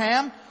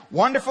Abraham,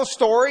 wonderful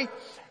story.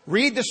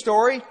 Read the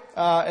story.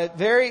 Read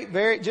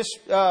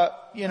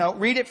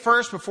it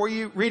first before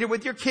you read it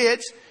with your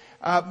kids.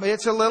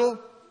 It's a little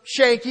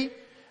shaky,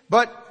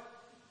 but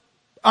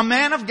a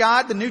man of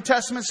God, the New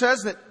Testament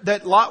says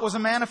that Lot was a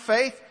man of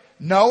faith.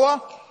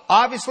 Noah,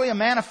 obviously a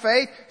man of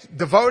faith,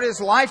 devoted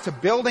his life to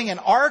building an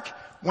ark.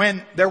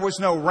 When there was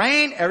no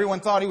rain, everyone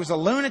thought he was a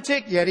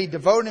lunatic, yet he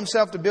devoted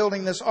himself to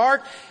building this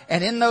ark.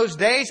 And in those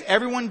days,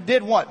 everyone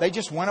did what? They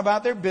just went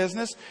about their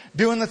business,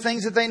 doing the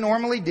things that they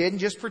normally did, and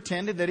just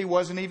pretended that he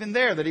wasn't even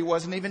there, that he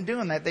wasn't even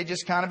doing that. They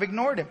just kind of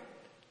ignored him.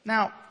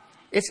 Now,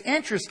 it's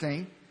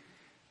interesting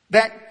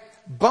that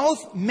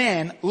both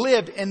men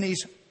lived in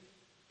these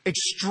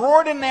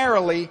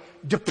extraordinarily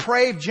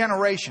depraved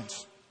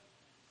generations.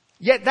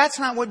 Yet that's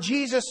not what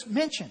Jesus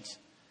mentions.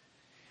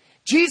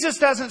 Jesus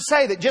doesn't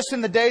say that just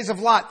in the days of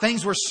Lot,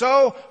 things were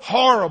so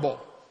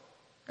horrible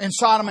in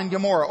Sodom and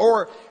Gomorrah.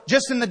 Or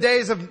just in the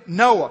days of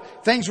Noah,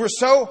 things were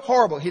so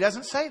horrible. He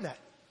doesn't say that.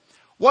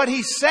 What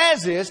he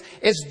says is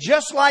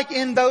just like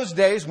in those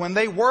days when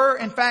they were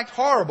in fact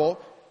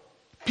horrible,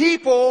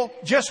 people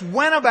just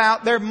went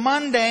about their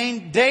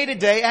mundane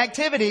day-to-day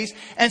activities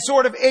and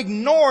sort of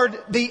ignored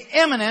the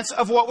imminence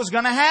of what was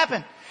going to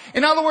happen.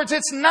 In other words,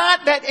 it's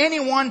not that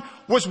anyone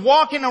was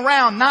walking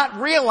around not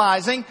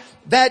realizing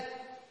that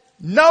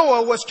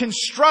Noah was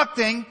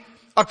constructing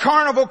a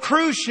Carnival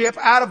cruise ship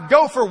out of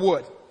gopher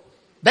wood.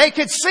 They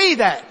could see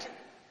that.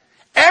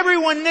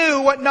 Everyone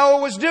knew what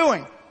Noah was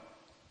doing.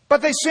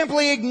 But they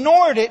simply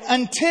ignored it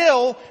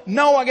until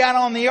Noah got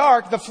on the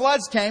ark, the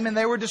floods came, and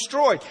they were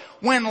destroyed.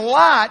 When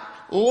Lot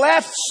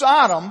left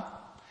Sodom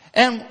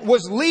and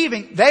was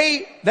leaving,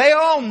 they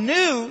all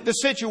knew the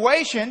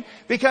situation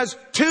because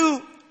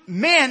two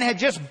men had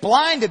just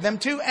blinded them.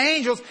 Two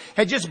angels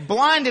had just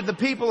blinded the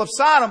people of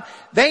Sodom.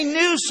 They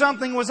knew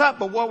something was up,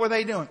 but what were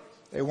they doing?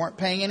 They weren't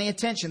paying any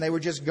attention. They were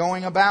just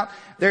going about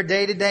their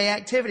day-to-day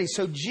activities.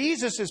 So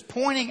Jesus is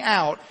pointing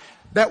out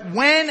that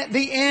when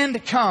the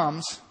end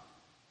comes,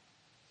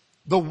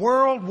 the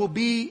world will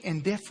be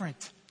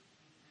indifferent.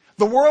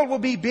 The world will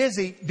be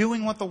busy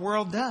doing what the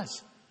world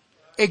does,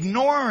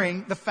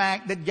 ignoring the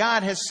fact that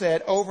God has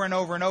said over and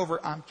over and over,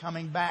 I'm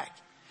coming back.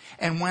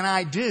 And when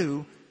I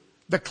do,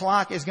 the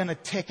clock is going to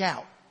tick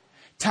out.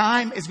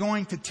 Time is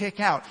going to tick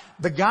out.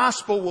 The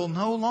gospel will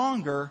no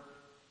longer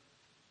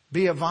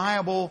be a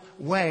viable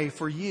way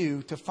for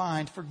you to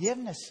find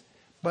forgiveness.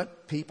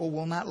 But people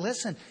will not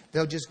listen.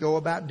 They'll just go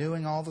about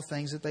doing all the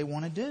things that they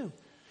want to do.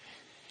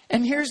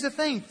 And here's the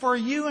thing, for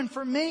you and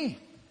for me,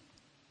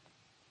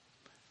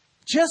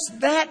 just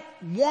that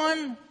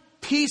one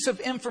piece of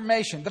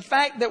information, the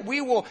fact that we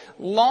will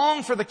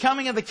long for the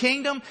coming of the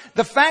kingdom,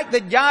 the fact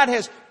that God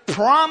has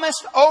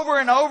promised over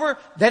and over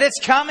that it's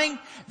coming,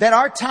 that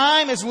our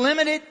time is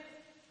limited,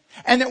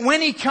 and that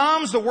when He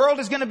comes, the world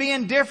is going to be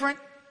indifferent.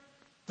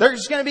 They're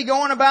just going to be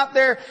going about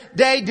their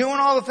day doing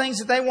all the things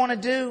that they want to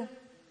do.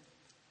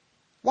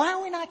 Why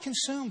are we not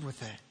consumed with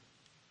that?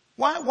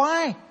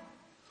 Why?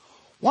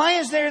 Why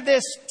is there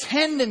this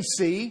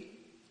tendency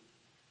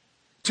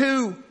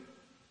to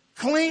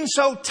cling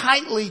so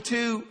tightly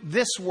to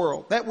this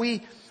world that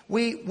we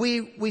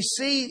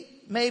see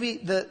maybe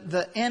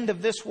the end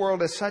of this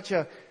world as such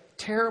a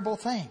terrible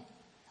thing?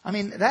 I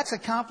mean, that's a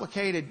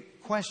complicated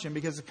question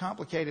because it's a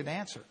complicated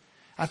answer.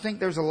 I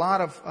think there's a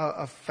lot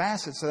of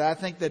facets to that. I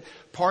think that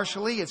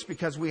partially it's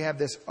because we have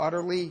this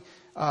utterly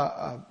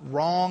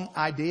wrong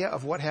idea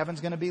of what heaven's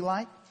going to be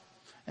like.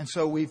 And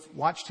so we've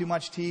watched too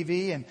much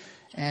TV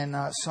and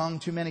sung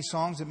too many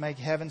songs that make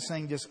heaven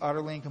sing just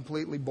utterly and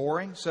completely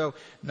boring. So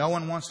no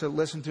one wants to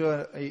listen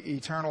to an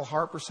eternal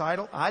harp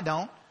recital. I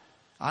don't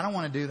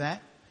want to do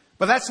that.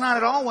 But that's not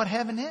at all what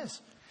heaven is.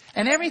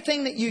 And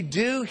everything that you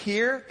do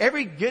here,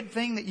 every good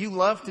thing that you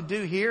love to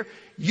do here,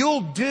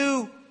 you'll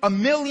do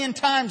 1,000,000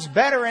 times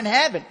better in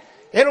heaven.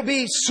 It'll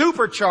be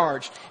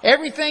supercharged.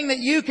 Everything that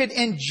you could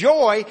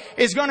enjoy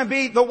is going to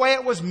be the way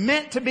it was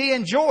meant to be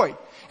enjoyed.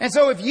 And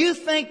so if you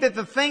think that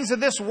the things of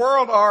this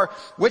world are,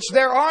 which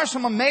there are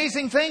some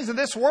amazing things in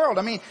this world.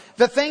 I mean,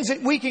 the things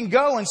that we can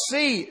go and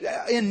see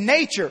in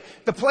nature,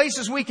 the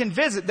places we can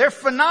visit, they're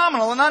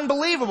phenomenal and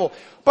unbelievable,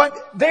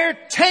 but they're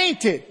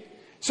tainted.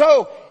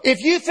 So if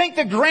you think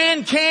the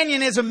Grand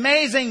Canyon is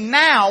amazing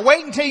now,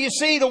 wait until you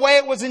see the way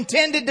it was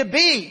intended to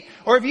be.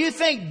 Or if you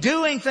think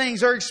doing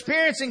things or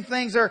experiencing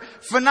things are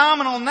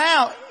phenomenal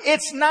now,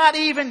 it's not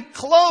even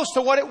close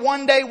to what it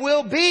one day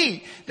will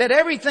be. That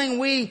everything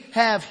we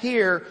have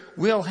here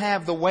will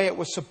have the way it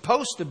was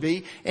supposed to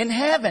be in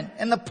heaven.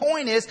 And the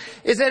point is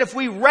that if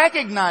we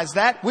recognize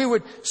that, we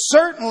would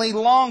certainly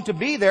long to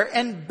be there.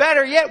 And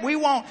better yet, we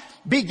won't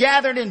be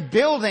gathered in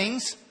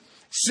buildings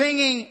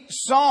singing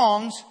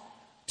songs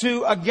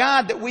to a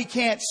God that we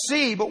can't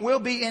see, but we'll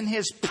be in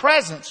His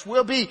presence.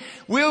 We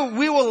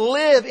will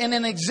live in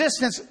an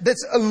existence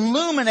that's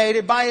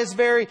illuminated by His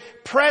very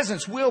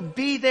presence. We'll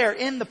be there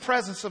in the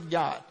presence of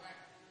God.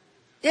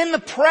 In the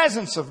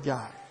presence of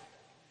God.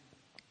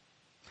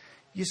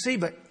 You see,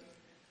 but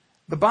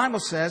the Bible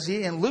says,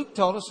 and Luke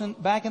told us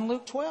back in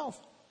Luke 12,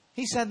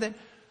 he said that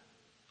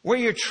where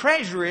your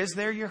treasure is,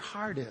 there your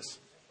heart is.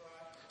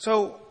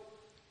 So,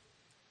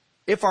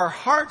 if our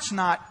heart's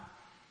not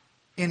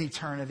in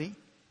eternity,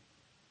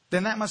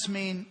 then that must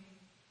mean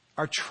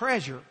our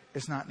treasure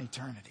is not in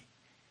eternity.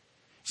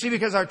 See,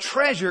 because our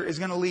treasure is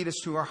going to lead us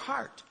to our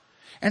heart.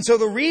 And so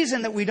the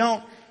reason that we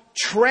don't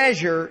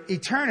treasure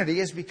eternity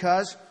is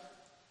because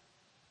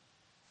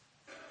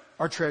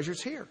our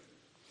treasure's here.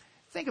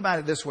 Think about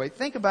it this way.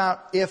 Think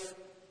about if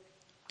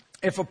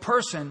a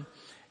person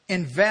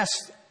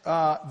invests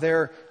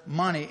their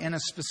money in a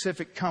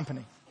specific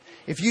company.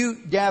 If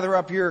you gather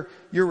up your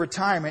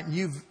retirement and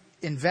you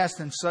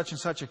invest in such and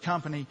such a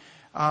company,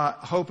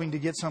 hoping to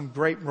get some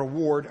great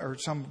reward or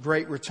some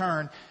great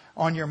return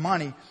on your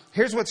money,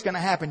 here's what's going to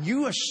happen.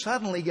 You are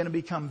suddenly going to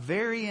become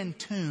very in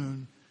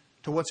tune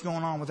to what's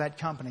going on with that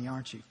company,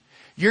 aren't you?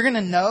 You're going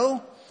to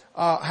know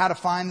how to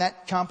find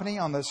that company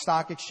on the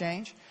stock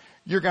exchange.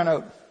 You're going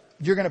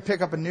to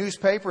pick up a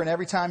newspaper, and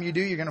every time you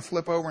do, you're going to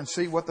flip over and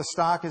see what the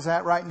stock is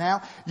at right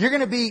now. You're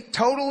going to be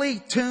totally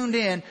tuned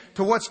in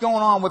to what's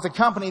going on with the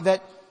company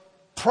that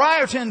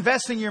prior to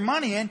investing your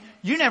money in,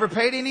 you never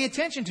paid any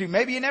attention to.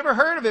 Maybe you never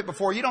heard of it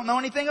before. You don't know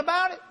anything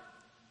about it.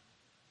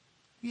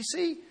 You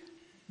see,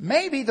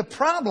 maybe the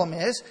problem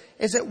is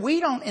that we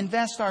don't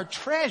invest our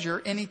treasure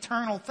in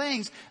eternal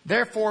things.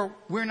 Therefore,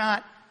 we're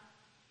not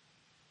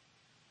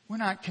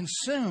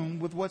consumed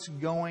with what's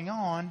going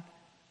on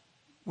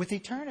with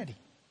eternity.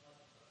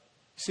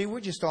 See,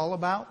 we're just all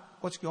about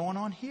what's going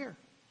on here.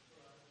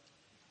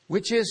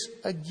 Which is,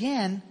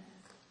 again,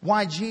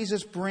 why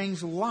Jesus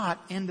brings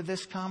Lot into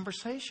this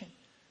conversation.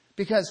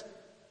 Because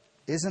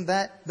isn't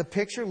that the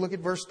picture? Look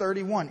at verse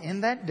 31.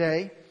 In that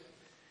day,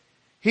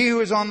 he who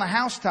is on the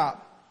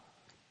housetop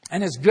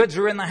and his goods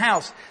are in the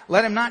house,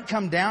 let him not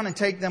come down and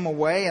take them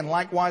away. And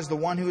likewise the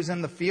one who is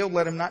in the field,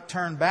 let him not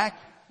turn back.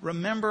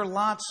 Remember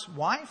Lot's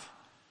wife?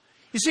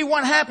 You see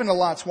what happened to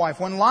Lot's wife?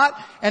 When Lot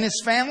and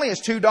his family, his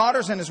 2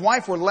 daughters and his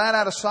wife were led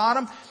out of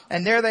Sodom,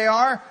 and there they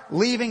are,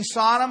 leaving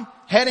Sodom,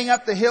 heading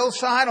up the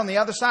hillside on the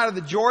other side of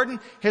the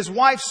Jordan, his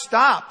wife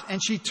stopped and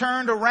she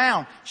turned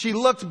around. She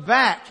looked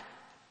back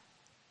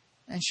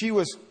and she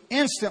was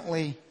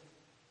instantly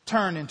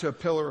turned into a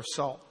pillar of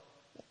salt.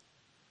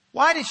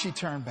 Why did she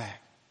turn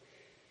back?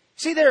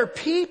 See, there are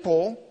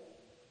people,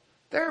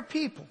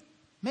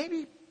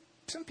 maybe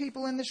some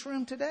people in this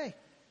room today,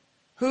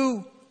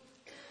 who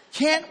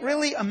can't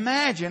really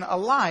imagine a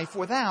life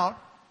without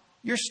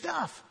your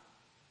stuff.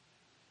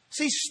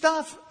 See,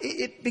 stuff,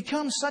 it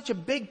becomes such a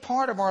big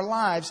part of our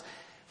lives.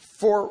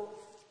 For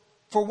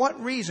what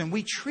reason?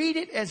 We treat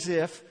it as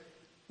if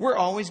we're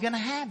always going to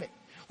have it.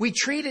 We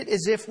treat it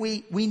as if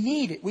we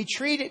need it. We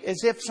treat it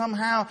as if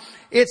somehow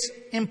it's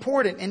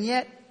important. And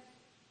yet,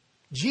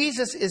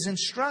 Jesus is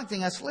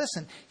instructing us,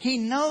 listen, He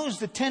knows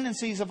the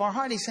tendencies of our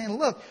heart. He's saying,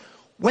 look,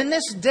 when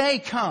this day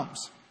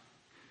comes,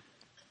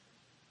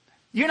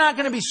 you're not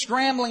going to be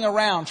scrambling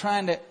around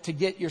trying to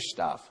get your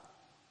stuff.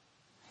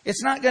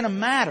 It's not going to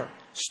matter.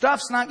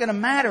 Stuff's not going to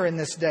matter in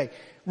this day.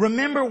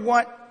 Remember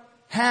what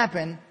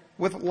happened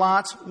with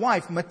Lot's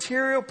wife.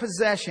 Material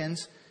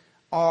possessions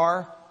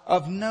are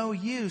of no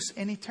use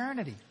in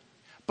eternity.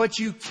 But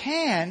you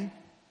can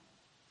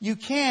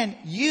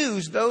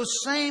use those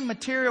same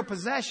material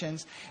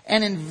possessions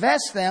and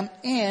invest them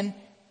in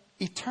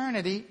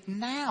eternity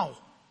now.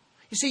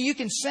 You see, you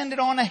can send it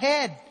on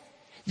ahead.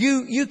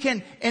 You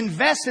can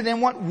invest it in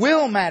what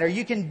will matter.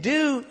 You can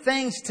do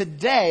things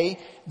today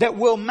that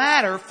will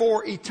matter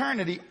for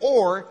eternity.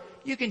 Or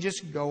you can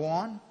just go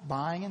on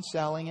buying and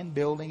selling and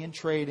building and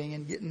trading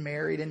and getting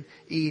married and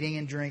eating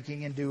and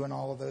drinking and doing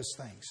all of those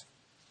things.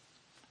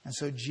 And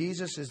so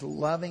Jesus is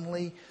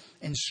lovingly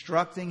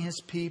instructing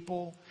His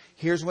people.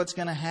 Here's what's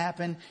going to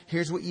happen.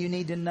 Here's what you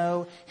need to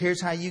know.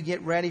 Here's how you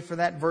get ready for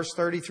that. Verse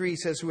 33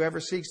 says, whoever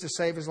seeks to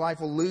save his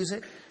life will lose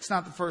it. It's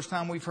not the first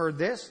time we've heard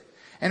this.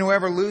 And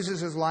whoever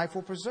loses his life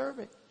will preserve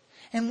it.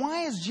 And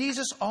why is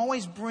Jesus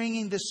always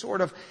bringing this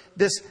sort of,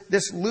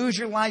 this lose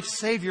your life,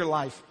 save your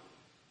life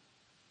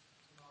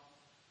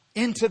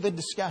into the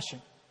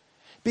discussion?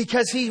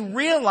 Because He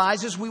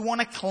realizes we want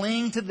to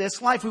cling to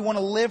this life. We want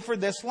to live for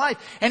this life.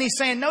 And He's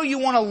saying, no, you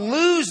want to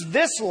lose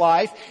this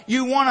life.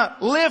 You want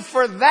to live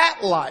for that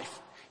life.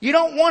 You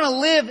don't want to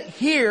live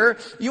here.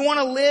 You want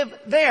to live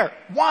there.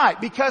 Why?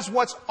 Because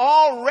what's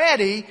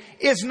already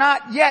is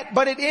not yet,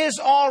 but it is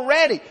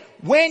already.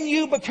 When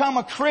you become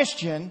a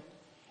Christian,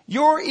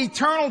 your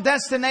eternal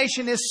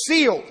destination is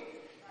sealed.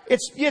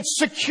 It's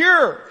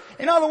secure.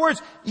 In other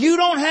words, you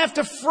don't have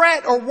to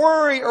fret or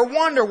worry or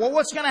wonder, well,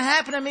 what's going to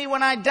happen to me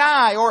when I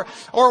die? Or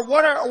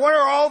what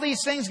are all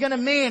these things going to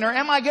mean? Or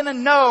am I going to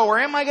know? Or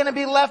am I going to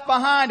be left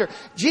behind? Or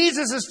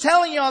Jesus is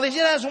telling you all this. He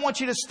doesn't want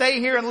you to stay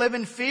here and live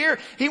in fear.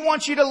 He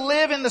wants you to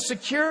live in the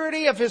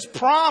security of His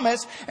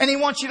promise. And He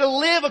wants you to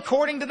live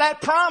according to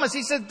that promise.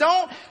 He said,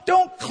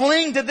 don't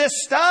cling to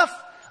this stuff.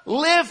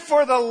 Live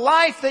for the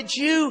life that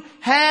you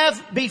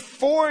have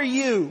before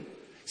you.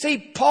 See,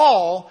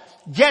 Paul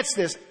gets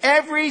this.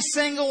 Every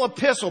single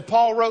epistle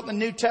Paul wrote in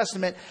the New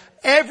Testament,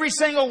 every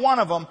single one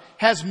of them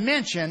has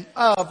mention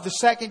of the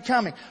second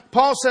coming.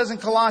 Paul says in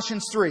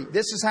Colossians 3,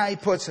 this is how he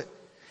puts it.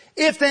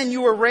 If then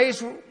you were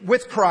raised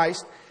with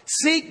Christ,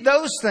 seek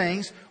those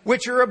things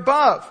which are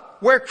above,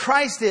 where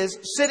Christ is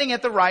sitting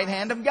at the right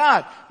hand of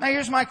God. Now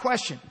here's my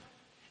question.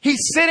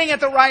 He's sitting at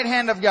the right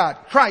hand of God.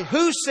 Christ.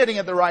 Who's sitting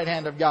at the right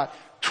hand of God?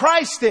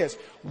 Christ is.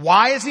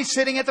 Why is He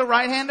sitting at the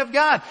right hand of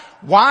God?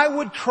 Why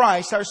would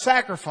Christ, our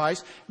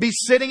sacrifice, be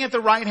sitting at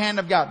the right hand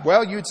of God?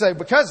 Well, you'd say,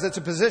 because it's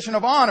a position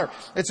of honor.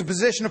 It's a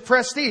position of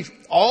prestige.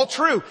 All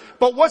true.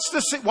 But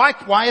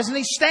why isn't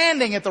He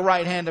standing at the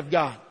right hand of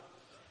God?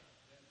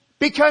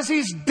 Because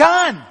He's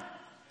done.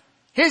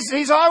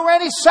 He's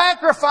already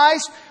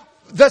sacrificed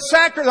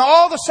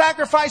all the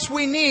sacrifice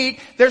we need.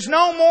 There's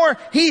no more.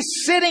 He's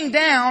sitting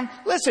down.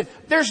 Listen,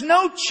 there's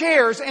no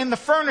chairs in the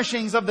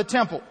furnishings of the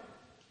temple.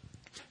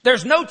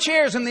 There's no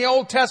chairs in the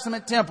Old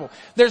Testament temple.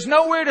 There's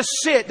nowhere to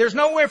sit. There's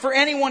nowhere for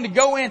anyone to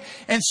go in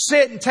and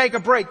sit and take a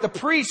break. The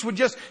priest would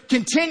just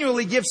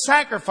continually give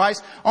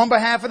sacrifice on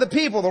behalf of the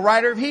people. The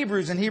writer of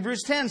Hebrews in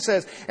Hebrews 10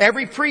 says,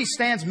 every priest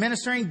stands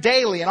ministering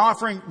daily and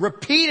offering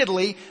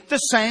repeatedly the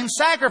same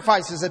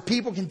sacrifices. That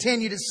people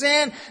continue to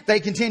sin, they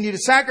continue to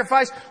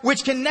sacrifice,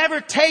 which can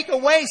never take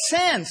away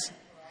sins.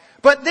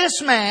 But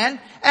this man,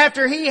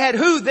 after he had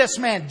this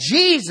man?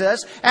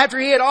 Jesus, after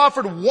he had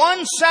offered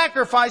one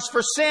sacrifice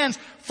for sins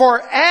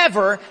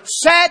forever,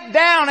 sat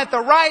down at the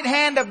right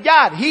hand of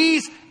God.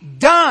 He's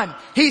done.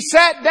 He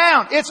sat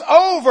down. It's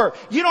over.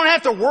 You don't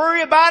have to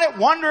worry about it,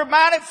 wonder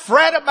about it,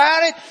 fret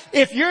about it.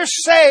 If you're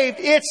saved,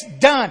 it's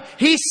done.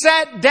 He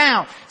sat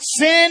down.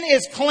 Sin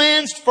is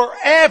cleansed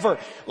forever.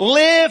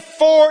 Live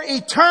for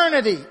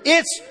eternity.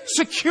 It's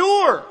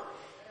secure.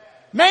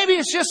 Maybe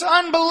it's just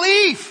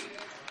unbelief.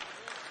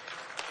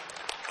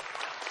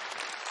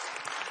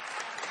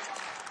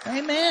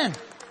 Amen.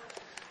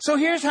 So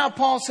here's how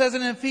Paul says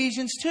it in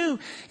Ephesians 2.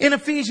 In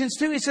Ephesians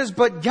 2 he says,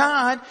 but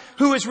God,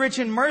 who is rich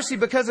in mercy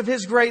because of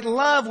His great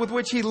love with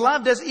which He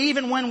loved us,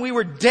 even when we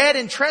were dead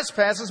in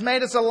trespasses,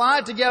 made us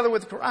alive together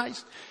with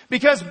Christ.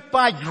 Because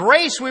by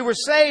grace we were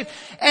saved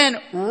and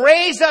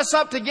raised us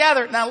up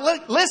together. Now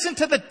listen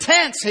to the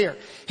tense here.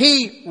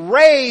 He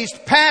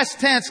raised, past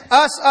tense,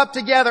 us up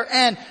together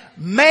and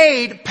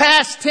made,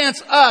 past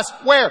tense, us,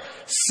 where?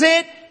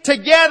 Sit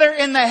together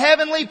in the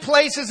heavenly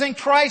places in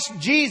Christ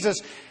Jesus.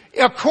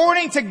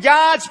 According to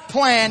God's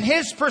plan,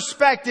 His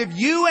perspective,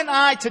 you and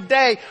I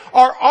today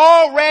are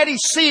already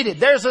seated.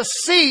 There's a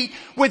seat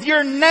with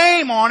your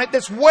name on it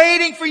that's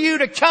waiting for you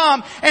to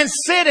come and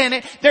sit in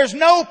it. There's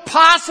no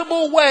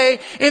possible way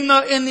in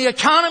the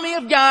economy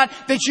of God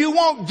that you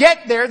won't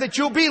get there, that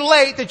you'll be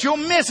late, that you'll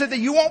miss it, that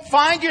you won't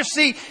find your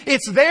seat.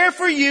 It's there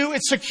for you.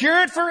 It's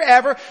secured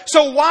forever.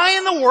 So why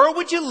in the world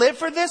would you live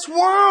for this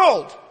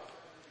world?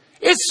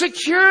 It's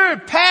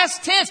secured,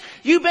 past tense.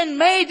 You've been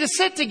made to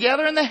sit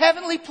together in the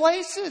heavenly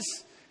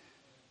places.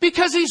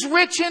 Because He's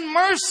rich in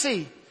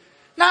mercy.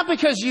 Not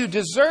because you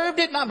deserved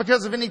it, not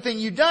because of anything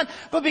you've done,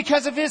 but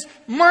because of His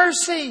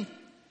mercy.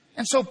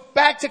 And so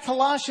back to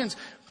Colossians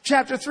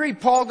chapter 3,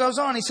 Paul goes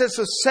on. He says,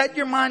 so set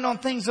your mind on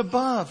things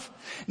above,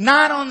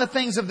 not on the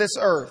things of this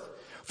earth.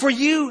 For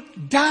you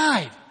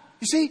died.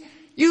 You see,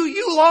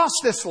 you lost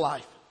this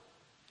life.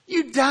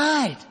 You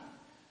died.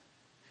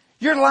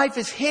 Your life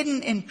is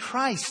hidden in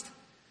Christ.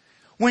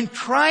 When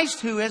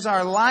Christ, who is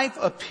our life,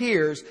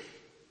 appears,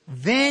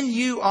 then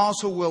you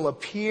also will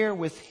appear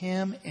with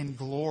Him in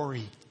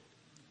glory.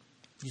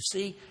 You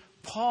see,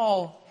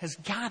 Paul has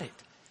got it.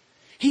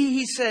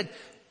 He said,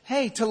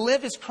 hey, to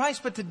live is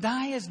Christ, but to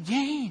die is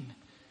gain.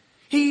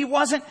 He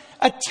wasn't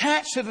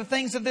attached to the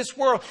things of this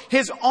world.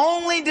 His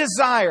only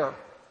desire,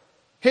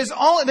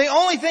 the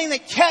only thing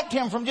that kept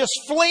him from just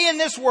fleeing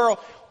this world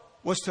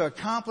was to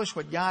accomplish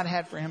what God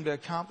had for him to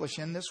accomplish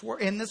in this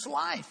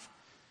life.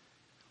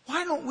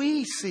 Why don't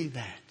we see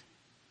that?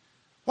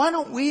 Why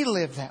don't we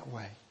live that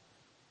way?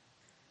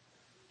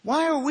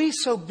 Why are we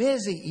so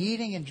busy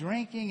eating and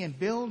drinking and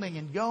building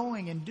and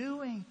going and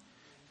doing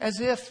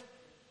as if,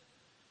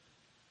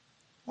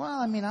 well,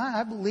 I mean,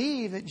 I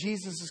believe that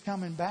Jesus is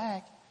coming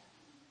back.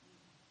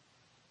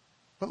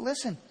 But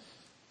listen,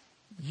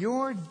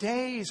 your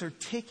days are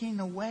ticking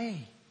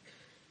away.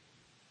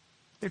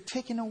 They're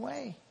ticking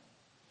away.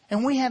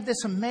 And we have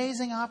this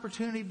amazing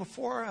opportunity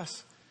before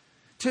us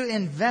to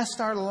invest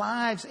our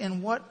lives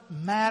in what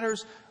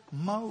matters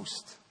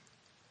most.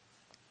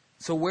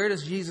 So where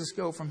does Jesus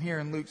go from here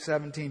in Luke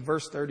 17,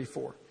 verse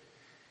 34?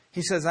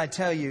 He says, I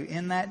tell you,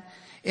 in that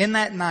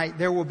night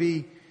there will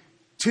be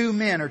two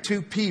men or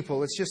two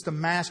people. It's just a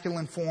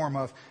masculine form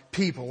of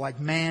people, like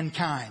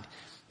mankind.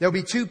 There'll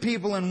be two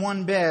people in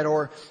one bed,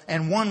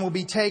 and one will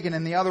be taken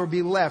and the other will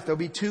be left. There'll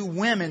be two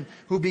women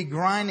who will be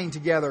grinding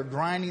together,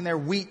 grinding their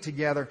wheat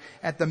together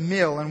at the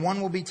mill, and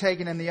one will be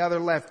taken and the other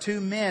left.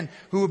 Two men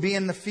who will be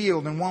in the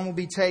field, and one will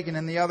be taken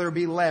and the other will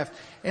be left.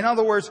 In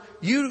other words,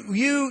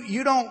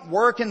 you don't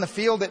work in the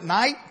field at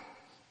night.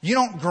 You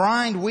don't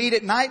grind wheat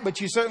at night, but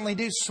you certainly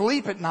do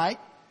sleep at night.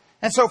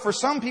 And so for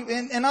some people,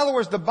 in other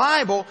words, the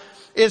Bible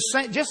is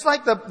saying, just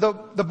like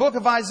the book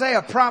of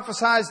Isaiah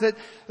prophesies that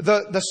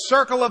the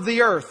circle of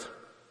the earth,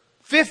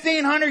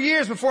 1,500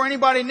 years before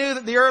anybody knew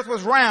that the earth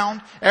was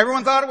round,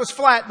 everyone thought it was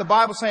flat. The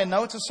Bible's saying,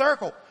 no, it's a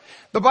circle.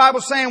 The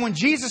Bible's saying when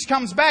Jesus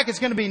comes back, it's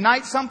going to be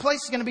night some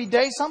places, it's going to be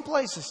day some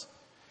places.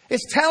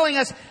 It's telling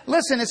us,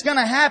 listen, it's going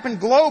to happen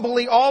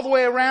globally all the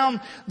way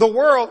around the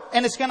world,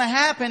 and it's going to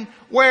happen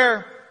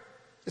where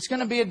it's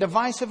going to be a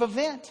divisive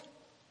event.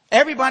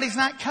 Everybody's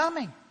not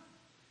coming.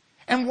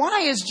 And why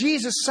is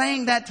Jesus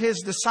saying that to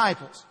His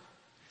disciples?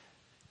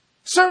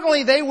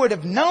 Certainly they would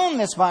have known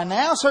this by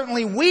now.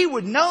 Certainly we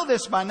would know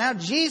this by now.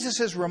 Jesus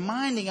is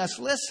reminding us,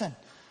 listen,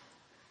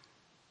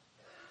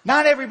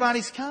 not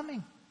everybody's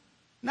coming.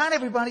 Not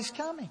everybody's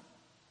coming.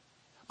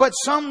 But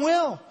some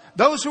will.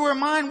 Those who are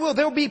mine will.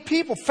 There'll be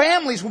people,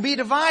 families will be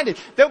divided.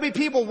 There'll be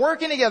people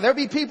working together. There'll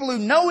be people who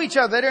know each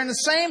other that are in the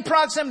same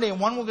proximity,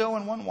 and one will go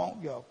and one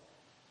won't go.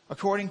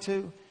 According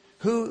to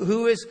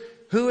who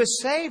is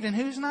saved and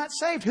who's not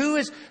saved. Who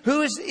is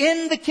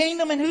in the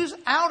kingdom and who's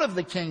out of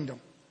the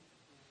kingdom.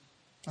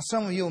 Now,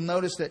 some of you will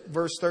notice that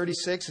verse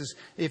 36 is,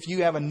 if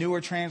you have a newer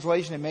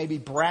translation, it may be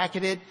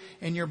bracketed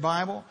in your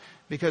Bible,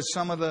 because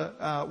some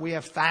of we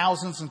have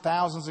thousands and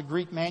thousands of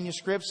Greek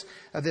manuscripts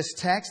of this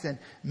text, and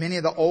many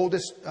of the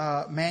oldest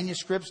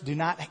manuscripts do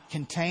not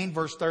contain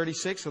verse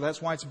 36, so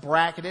that's why it's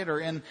bracketed or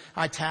in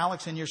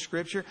italics in your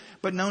scripture.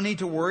 But no need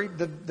to worry.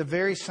 The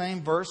very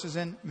same verse is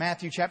in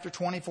Matthew chapter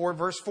 24,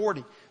 verse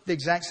 40. The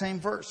exact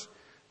same verse.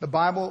 The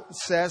Bible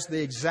says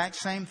the exact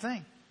same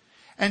thing.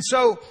 And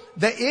so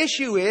the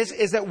issue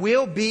is that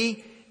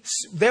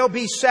there'll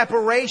be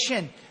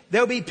separation.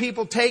 There'll be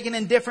people taken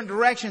in different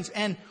directions.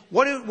 And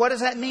what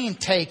does that mean,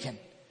 taken?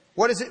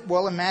 What is it?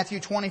 Well, in Matthew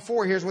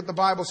 24, here's what the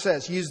Bible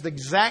says. Use the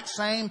exact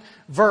same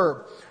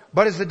verb.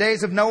 But as the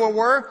days of Noah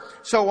were,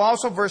 so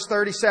also, verse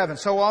 37,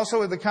 so also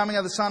will the coming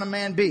of the Son of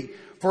Man be.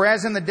 For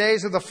as in the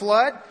days of the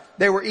flood,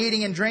 they were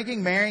eating and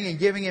drinking, marrying and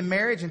giving in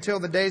marriage until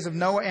the days of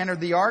Noah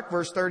entered the ark.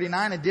 Verse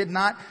 39,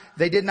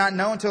 they did not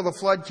know until the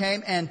flood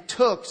came and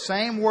took,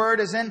 same word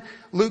as in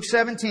Luke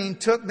 17,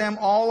 took them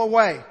all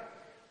away.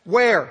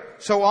 Where?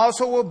 So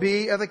also will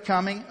be of the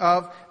coming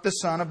of the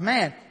Son of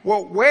Man.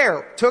 Well,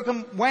 where? Took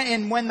them,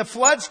 when the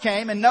floods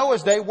came in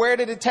Noah's day, where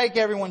did it take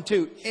everyone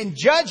to? In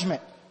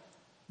judgment.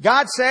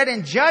 God said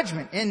in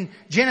judgment. In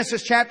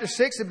Genesis chapter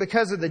 6, that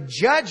because of the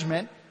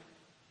judgment,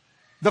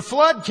 the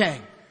flood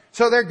came.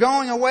 So they're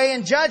going away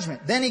in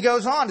judgment. Then he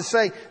goes on to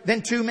say,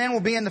 then two men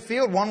will be in the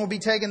field. One will be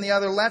taken, the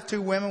other left.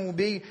 Two women will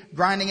be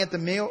grinding at the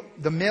mill.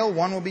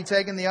 One will be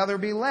taken, the other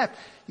will be left.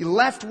 You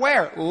left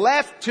where?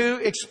 Left to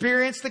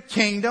experience the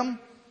kingdom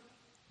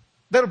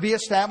that'll be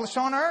established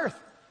on earth.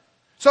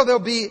 So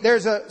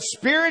there's a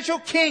spiritual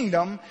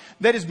kingdom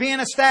that is being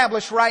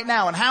established right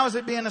now. And how is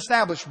it being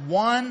established?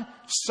 One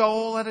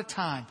soul at a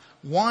time.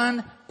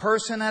 One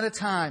person at a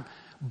time.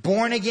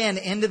 Born again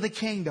into the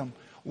kingdom.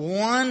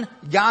 One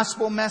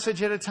gospel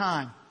message at a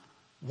time.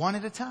 One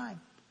at a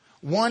time.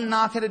 One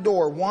knock at a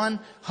door. One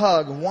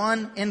hug.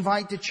 One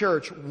invite to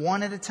church.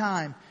 One at a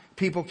time.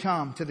 People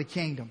come to the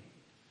kingdom.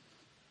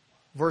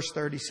 Verse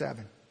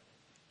 37.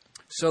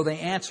 So they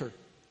answered.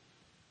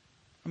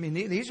 I mean,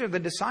 these are the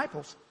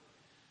disciples.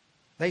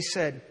 They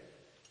said,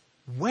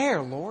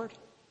 where, Lord?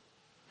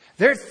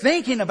 They're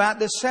thinking about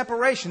this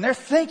separation. They're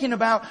thinking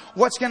about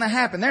what's going to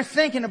happen. They're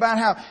thinking about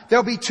how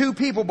there'll be two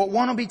people, but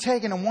one will be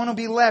taken and one will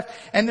be left.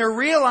 And they're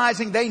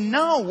realizing they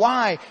know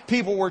why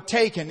people were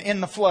taken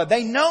in the flood.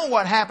 They know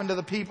what happened to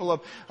the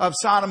people of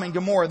Sodom and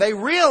Gomorrah. They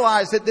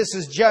realize that this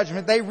is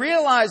judgment. They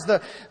realize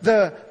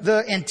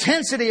the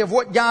intensity of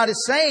what God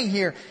is saying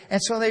here.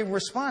 And so they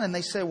respond and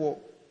they say, well,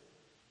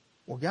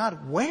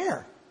 God,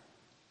 where?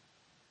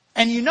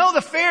 And you know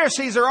the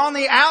Pharisees are on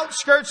the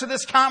outskirts of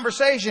this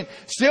conversation,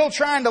 still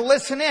trying to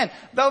listen in.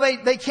 Though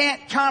they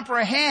can't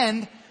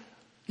comprehend,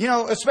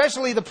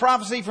 especially the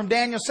prophecy from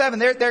Daniel 7.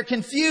 They're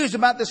confused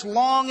about this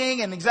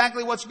longing and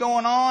exactly what's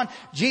going on.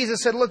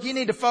 Jesus said, look, you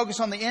need to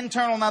focus on the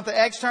internal, not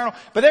the external.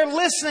 But they're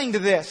listening to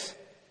this.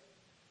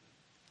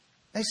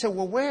 They said,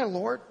 well, where,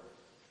 Lord?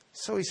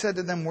 So he said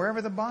to them,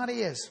 wherever the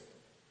body is,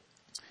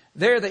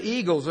 there the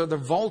eagles or the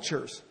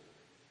vultures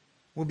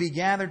will be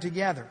gathered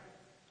together.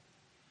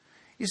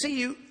 You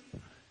see,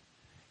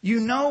 you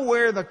know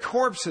where the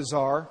corpses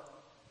are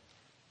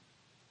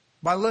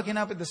by looking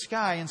up at the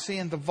sky and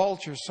seeing the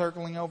vultures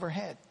circling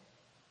overhead.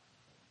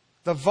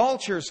 The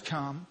vultures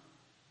come.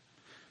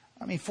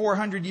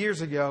 400 years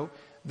ago,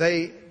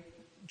 they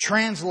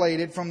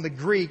translated from the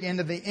Greek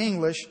into the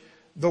English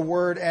the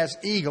word as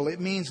eagle. It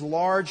means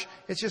large.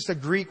 It's just a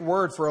Greek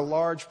word for a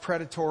large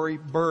predatory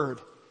bird.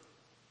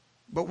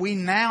 But we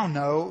now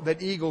know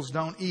that eagles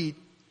don't eat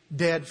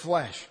dead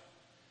flesh.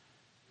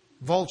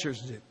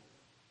 Vultures do.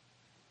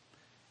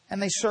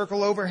 And they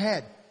circle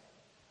overhead.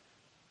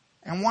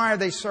 And why are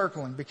they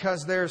circling?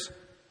 Because there's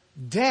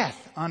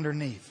death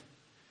underneath.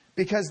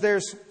 Because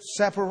there's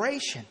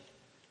separation.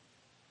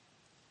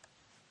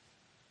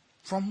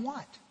 From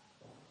what?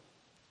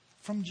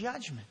 From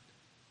judgment.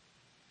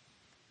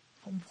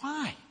 From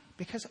why?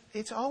 Because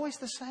it's always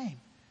the same.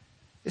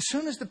 As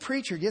soon as the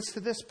preacher gets to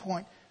this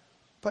point,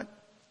 but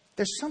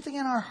there's something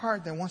in our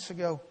heart that wants to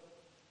go,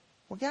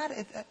 well, God,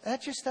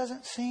 that just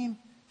doesn't seem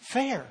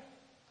fair.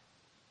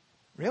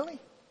 Really?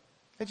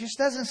 It just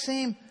doesn't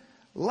seem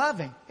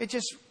loving. It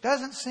just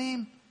doesn't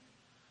seem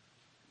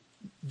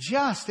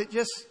just. It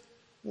just,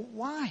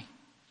 why?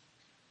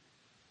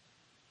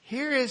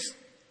 Here is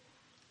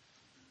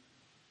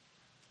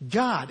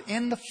God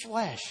in the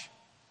flesh,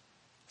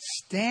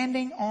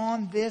 standing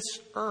on this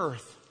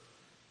earth,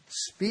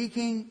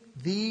 speaking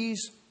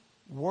these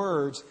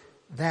words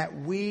that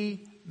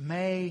we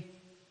may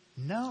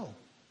know.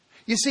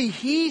 You see,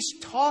 He's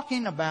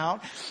talking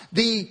about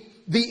the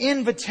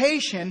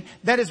invitation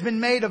that has been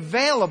made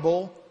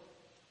available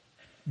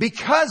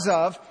because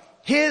of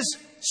His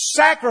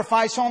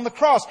sacrifice on the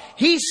cross.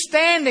 He's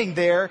standing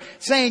there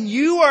saying,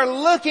 you are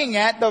looking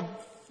at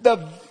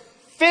the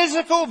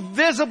physical,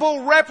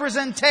 visible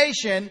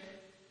representation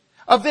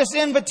of this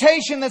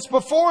invitation that's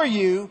before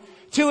you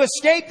to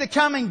escape the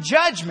coming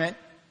judgment.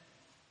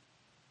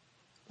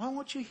 Why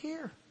won't you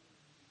hear?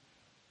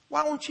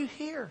 Why won't you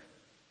hear?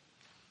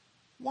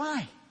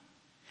 Why?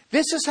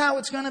 This is how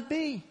it's going to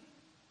be.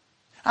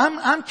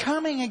 I'm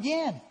coming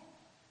again.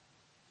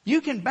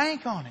 You can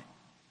bank on it.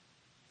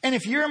 And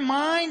if you're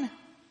mine,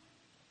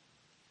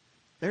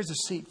 there's a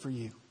seat for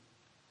you.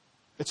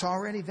 It's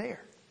already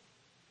there.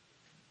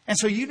 And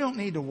so you don't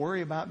need to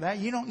worry about that.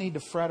 You don't need to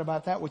fret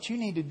about that. What you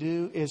need to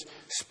do is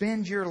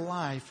spend your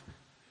life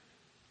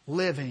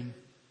living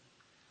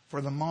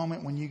for the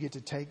moment when you get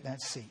to take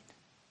that seat.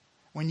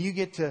 When you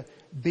get to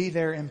be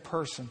there in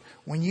person.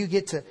 When you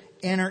get to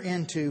enter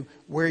into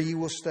where you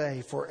will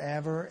stay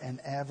forever and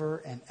ever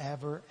and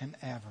ever and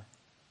ever.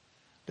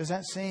 Does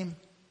that seem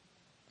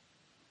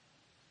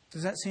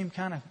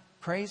kind of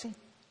crazy?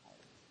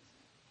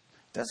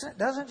 Doesn't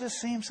it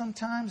just seem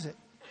sometimes that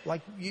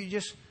like you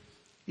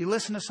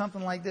listen to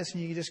something like this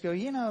and you just go,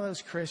 you know,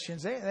 those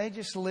Christians, they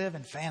just live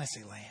in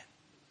fantasy land.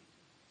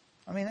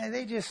 I mean,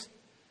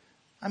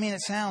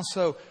 it sounds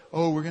so,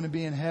 we're going to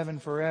be in heaven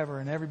forever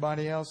and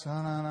everybody else,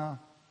 no.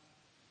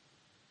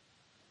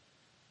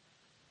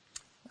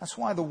 That's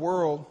why the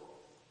world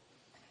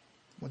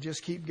will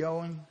just keep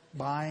going,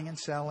 buying and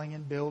selling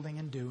and building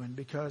and doing,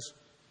 because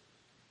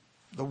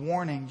the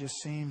warning just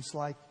seems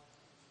like,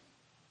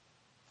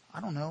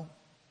 I don't know,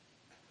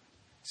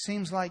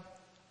 seems like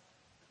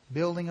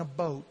building a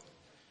boat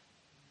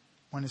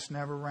when it's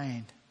never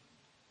rained.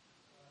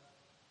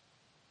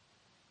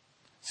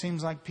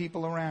 Seems like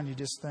people around you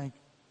just think,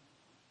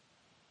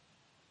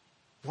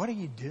 what are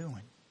you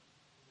doing?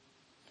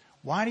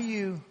 Why do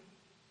you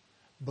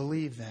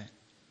believe that?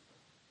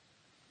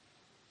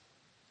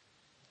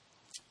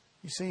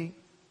 You see,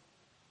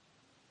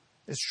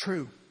 it's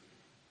true.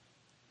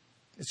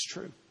 It's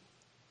true.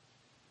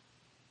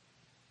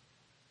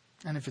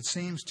 And if it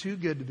seems too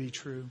good to be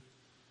true,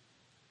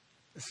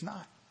 it's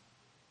not.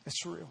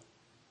 It's real.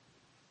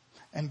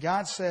 And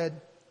God said,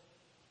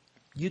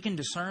 you can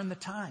discern the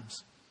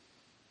times.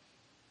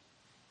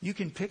 You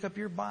can pick up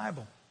your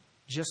Bible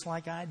just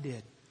like I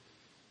did.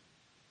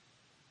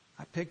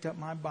 I picked up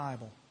my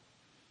Bible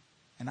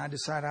and I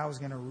decided I was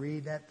going to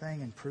read that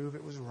thing and prove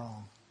it was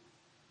wrong.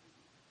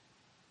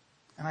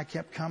 And I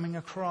kept coming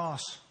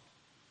across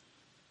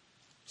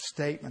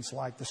statements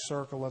like the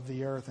circle of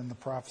the earth and the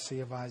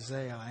prophecy of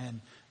Isaiah,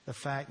 and the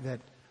fact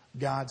that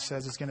God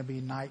says it's going to be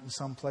night in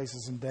some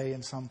places and day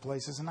in some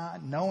places. And I,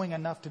 knowing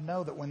enough to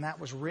know that when that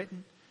was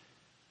written,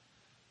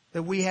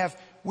 that we have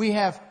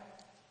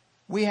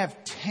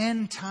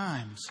 10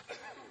 times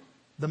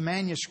the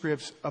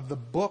manuscripts of the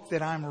book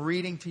that I'm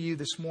reading to you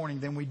this morning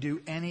than we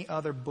do any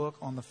other book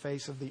on the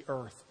face of the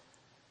earth.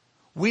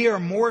 We are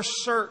more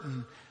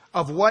certain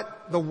of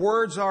what the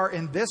words are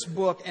in this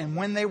book and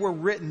when they were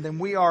written than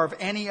we are of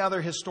any other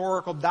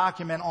historical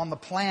document on the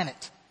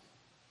planet.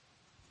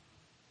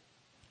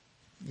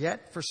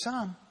 Yet, for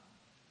some,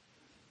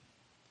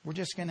 we're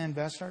just going to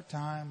invest our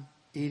time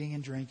eating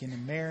and drinking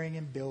and marrying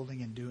and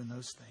building and doing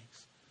those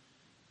things.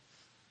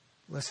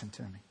 Listen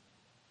to me.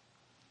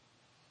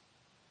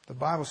 The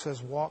Bible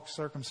says, walk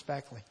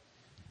circumspectly.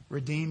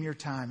 Redeem your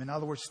time. In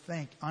other words,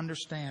 think,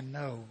 understand,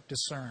 know,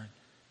 discern.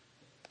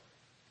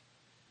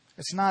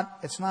 It's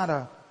not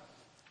a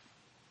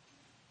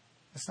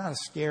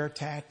scare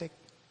tactic.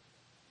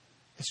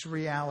 It's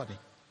reality.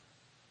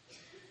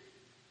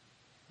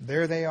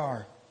 There they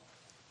are.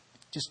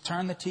 Just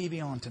turn the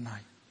TV on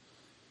tonight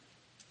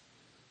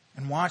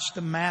and watch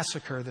the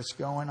massacre that's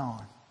going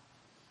on.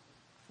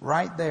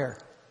 Right there.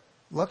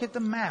 Look at the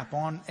map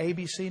on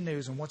ABC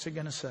News and what's it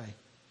going to say?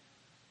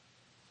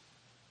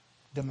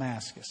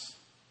 Damascus.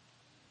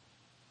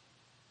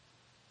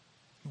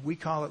 We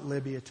call it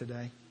Libya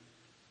today.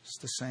 It's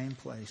the same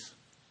place.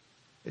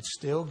 It's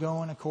still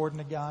going according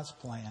to God's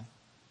plan.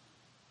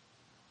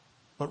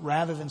 But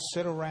rather than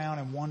sit around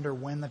and wonder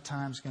when the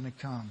time's going to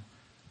come,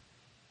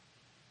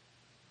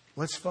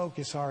 let's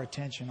focus our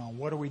attention on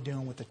what are we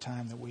doing with the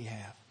time that we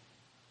have.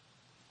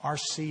 Our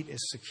seat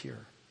is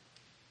secure.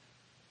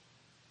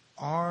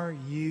 Are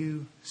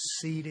you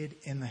seated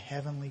in the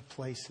heavenly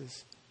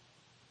places?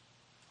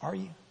 Are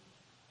you?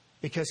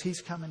 Because He's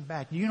coming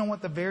back. You know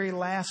what the very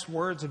last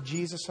words of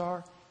Jesus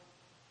are?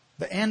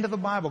 The end of the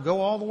Bible.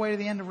 Go all the way to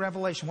the end of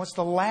Revelation. What's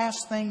the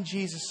last thing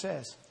Jesus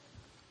says?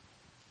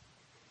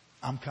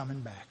 I'm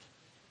coming back.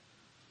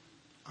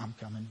 I'm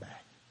coming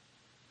back.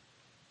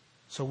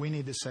 So we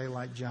need to say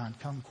like John,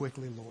 come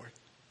quickly, Lord.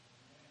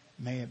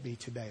 May it be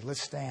today.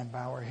 Let's stand,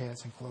 bow our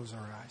heads, and close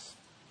our eyes.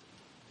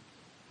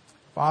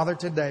 Father,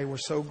 today we're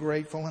so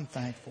grateful and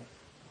thankful,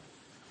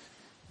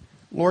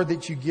 Lord,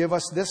 that You give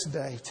us this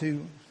day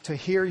to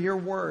hear Your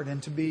word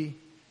and to be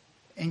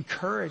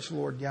encouraged,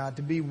 Lord God,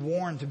 to be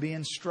warned, to be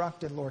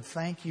instructed, Lord.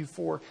 Thank You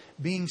for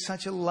being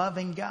such a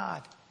loving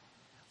God.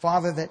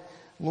 Father, that,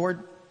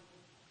 Lord,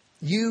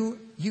 You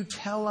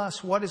tell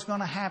us what is going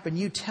to happen.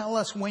 You tell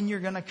us when You're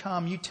going to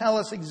come. You tell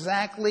us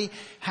exactly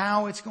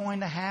how it's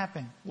going to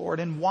happen, Lord,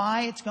 and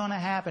why it's going to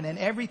happen, and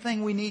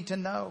everything we need to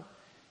know.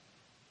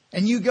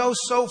 And You go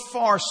so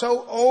far,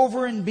 so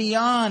over and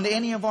beyond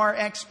any of our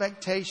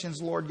expectations,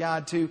 Lord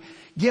God, to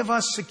give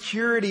us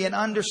security and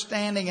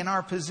understanding in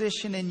our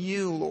position in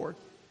You, Lord.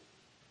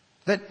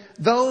 That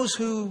those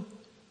who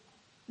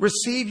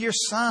receive Your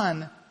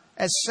Son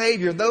as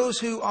Savior, those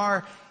who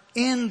are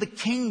in the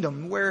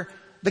kingdom where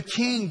the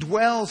King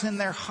dwells in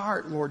their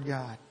heart, Lord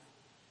God,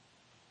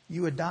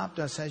 You adopt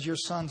us as Your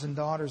sons and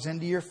daughters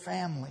into Your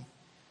family.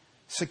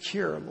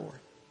 Secure, Lord.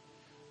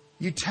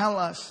 You tell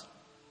us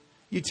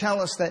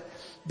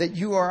that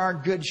You are our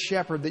good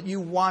shepherd, that You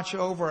watch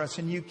over us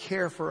and You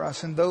care for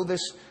us. And though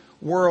this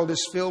world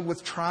is filled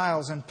with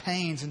trials and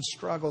pains and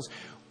struggles,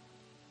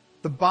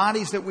 the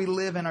bodies that we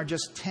live in are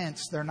just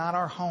tents. They're not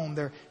our home.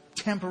 They're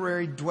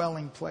temporary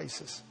dwelling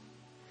places.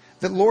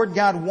 That, Lord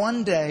God,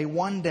 one day,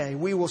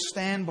 we will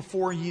stand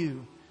before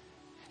You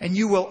and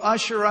You will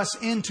usher us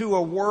into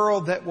a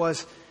world that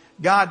was,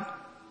 God,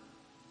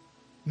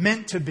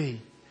 meant to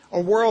be. A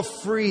world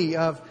free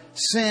of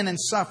sin and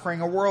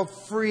suffering. A world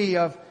free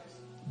of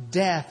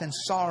death and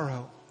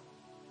sorrow.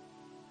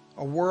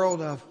 A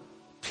world of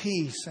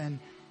peace and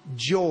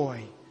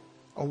joy.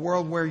 A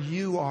world where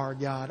You are,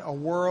 God. A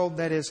world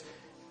that is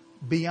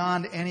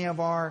beyond any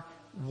of our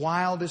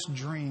wildest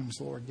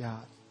dreams, Lord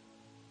God.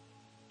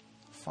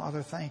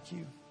 Father, thank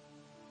You.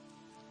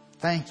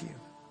 Thank You.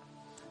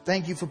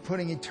 Thank You for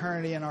putting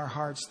eternity in our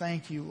hearts.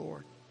 Thank You,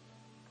 Lord.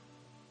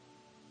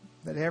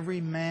 That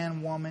every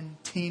man, woman,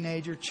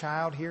 teenager,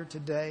 child here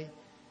today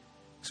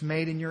is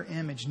made in Your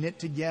image, knit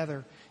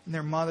together in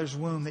their mother's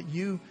womb. That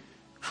You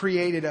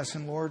created us.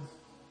 And Lord,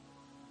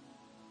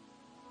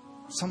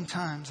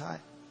 sometimes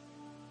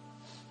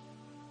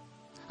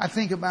I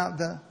think about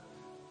the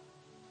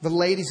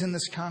ladies in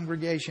this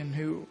congregation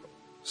who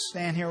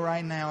stand here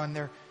right now and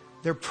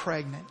they're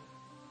pregnant.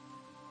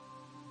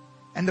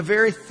 And the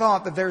very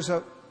thought that there's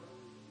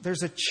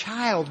a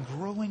child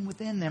growing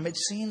within them, it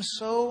seems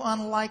so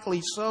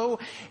unlikely, so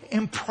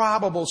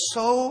improbable,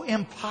 so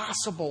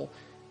impossible.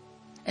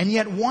 And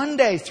yet one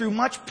day, through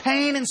much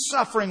pain and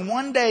suffering,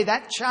 one day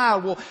that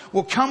child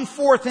will come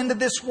forth into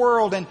this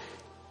world, and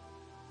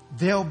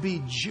there'll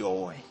be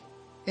joy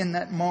in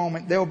that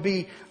moment. There'll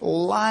be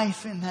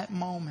life in that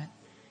moment.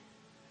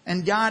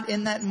 And God,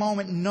 in that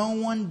moment, no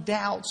one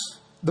doubts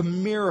the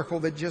miracle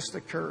that just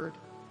occurred.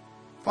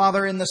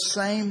 Father, in the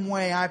same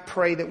way, I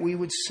pray that we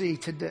would see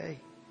today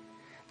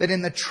that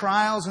in the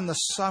trials and the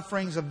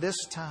sufferings of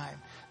this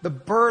time, the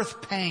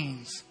birth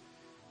pains,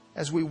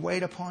 as we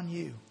wait upon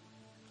You,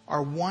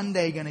 are one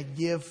day going to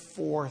give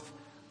forth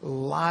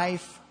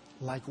life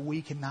like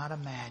we cannot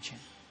imagine.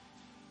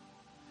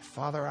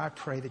 Father, I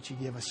pray that You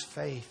give us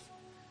faith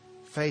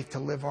to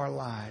live our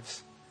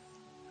lives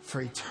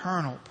for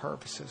eternal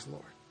purposes,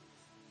 Lord.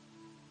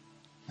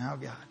 Now,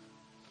 God,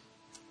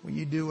 will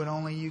You do what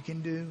only You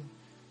can do?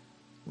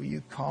 Will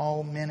You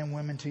call men and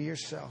women to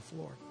Yourself,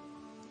 Lord?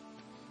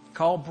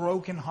 Call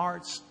broken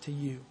hearts to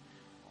You.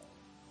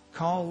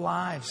 Call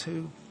lives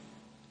who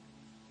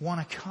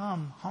want to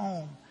come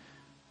home.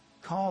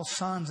 Call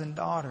sons and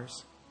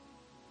daughters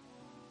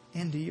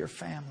into Your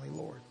family,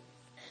 Lord,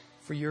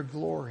 for Your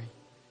glory.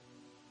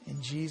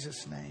 In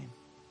Jesus' name,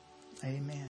 amen.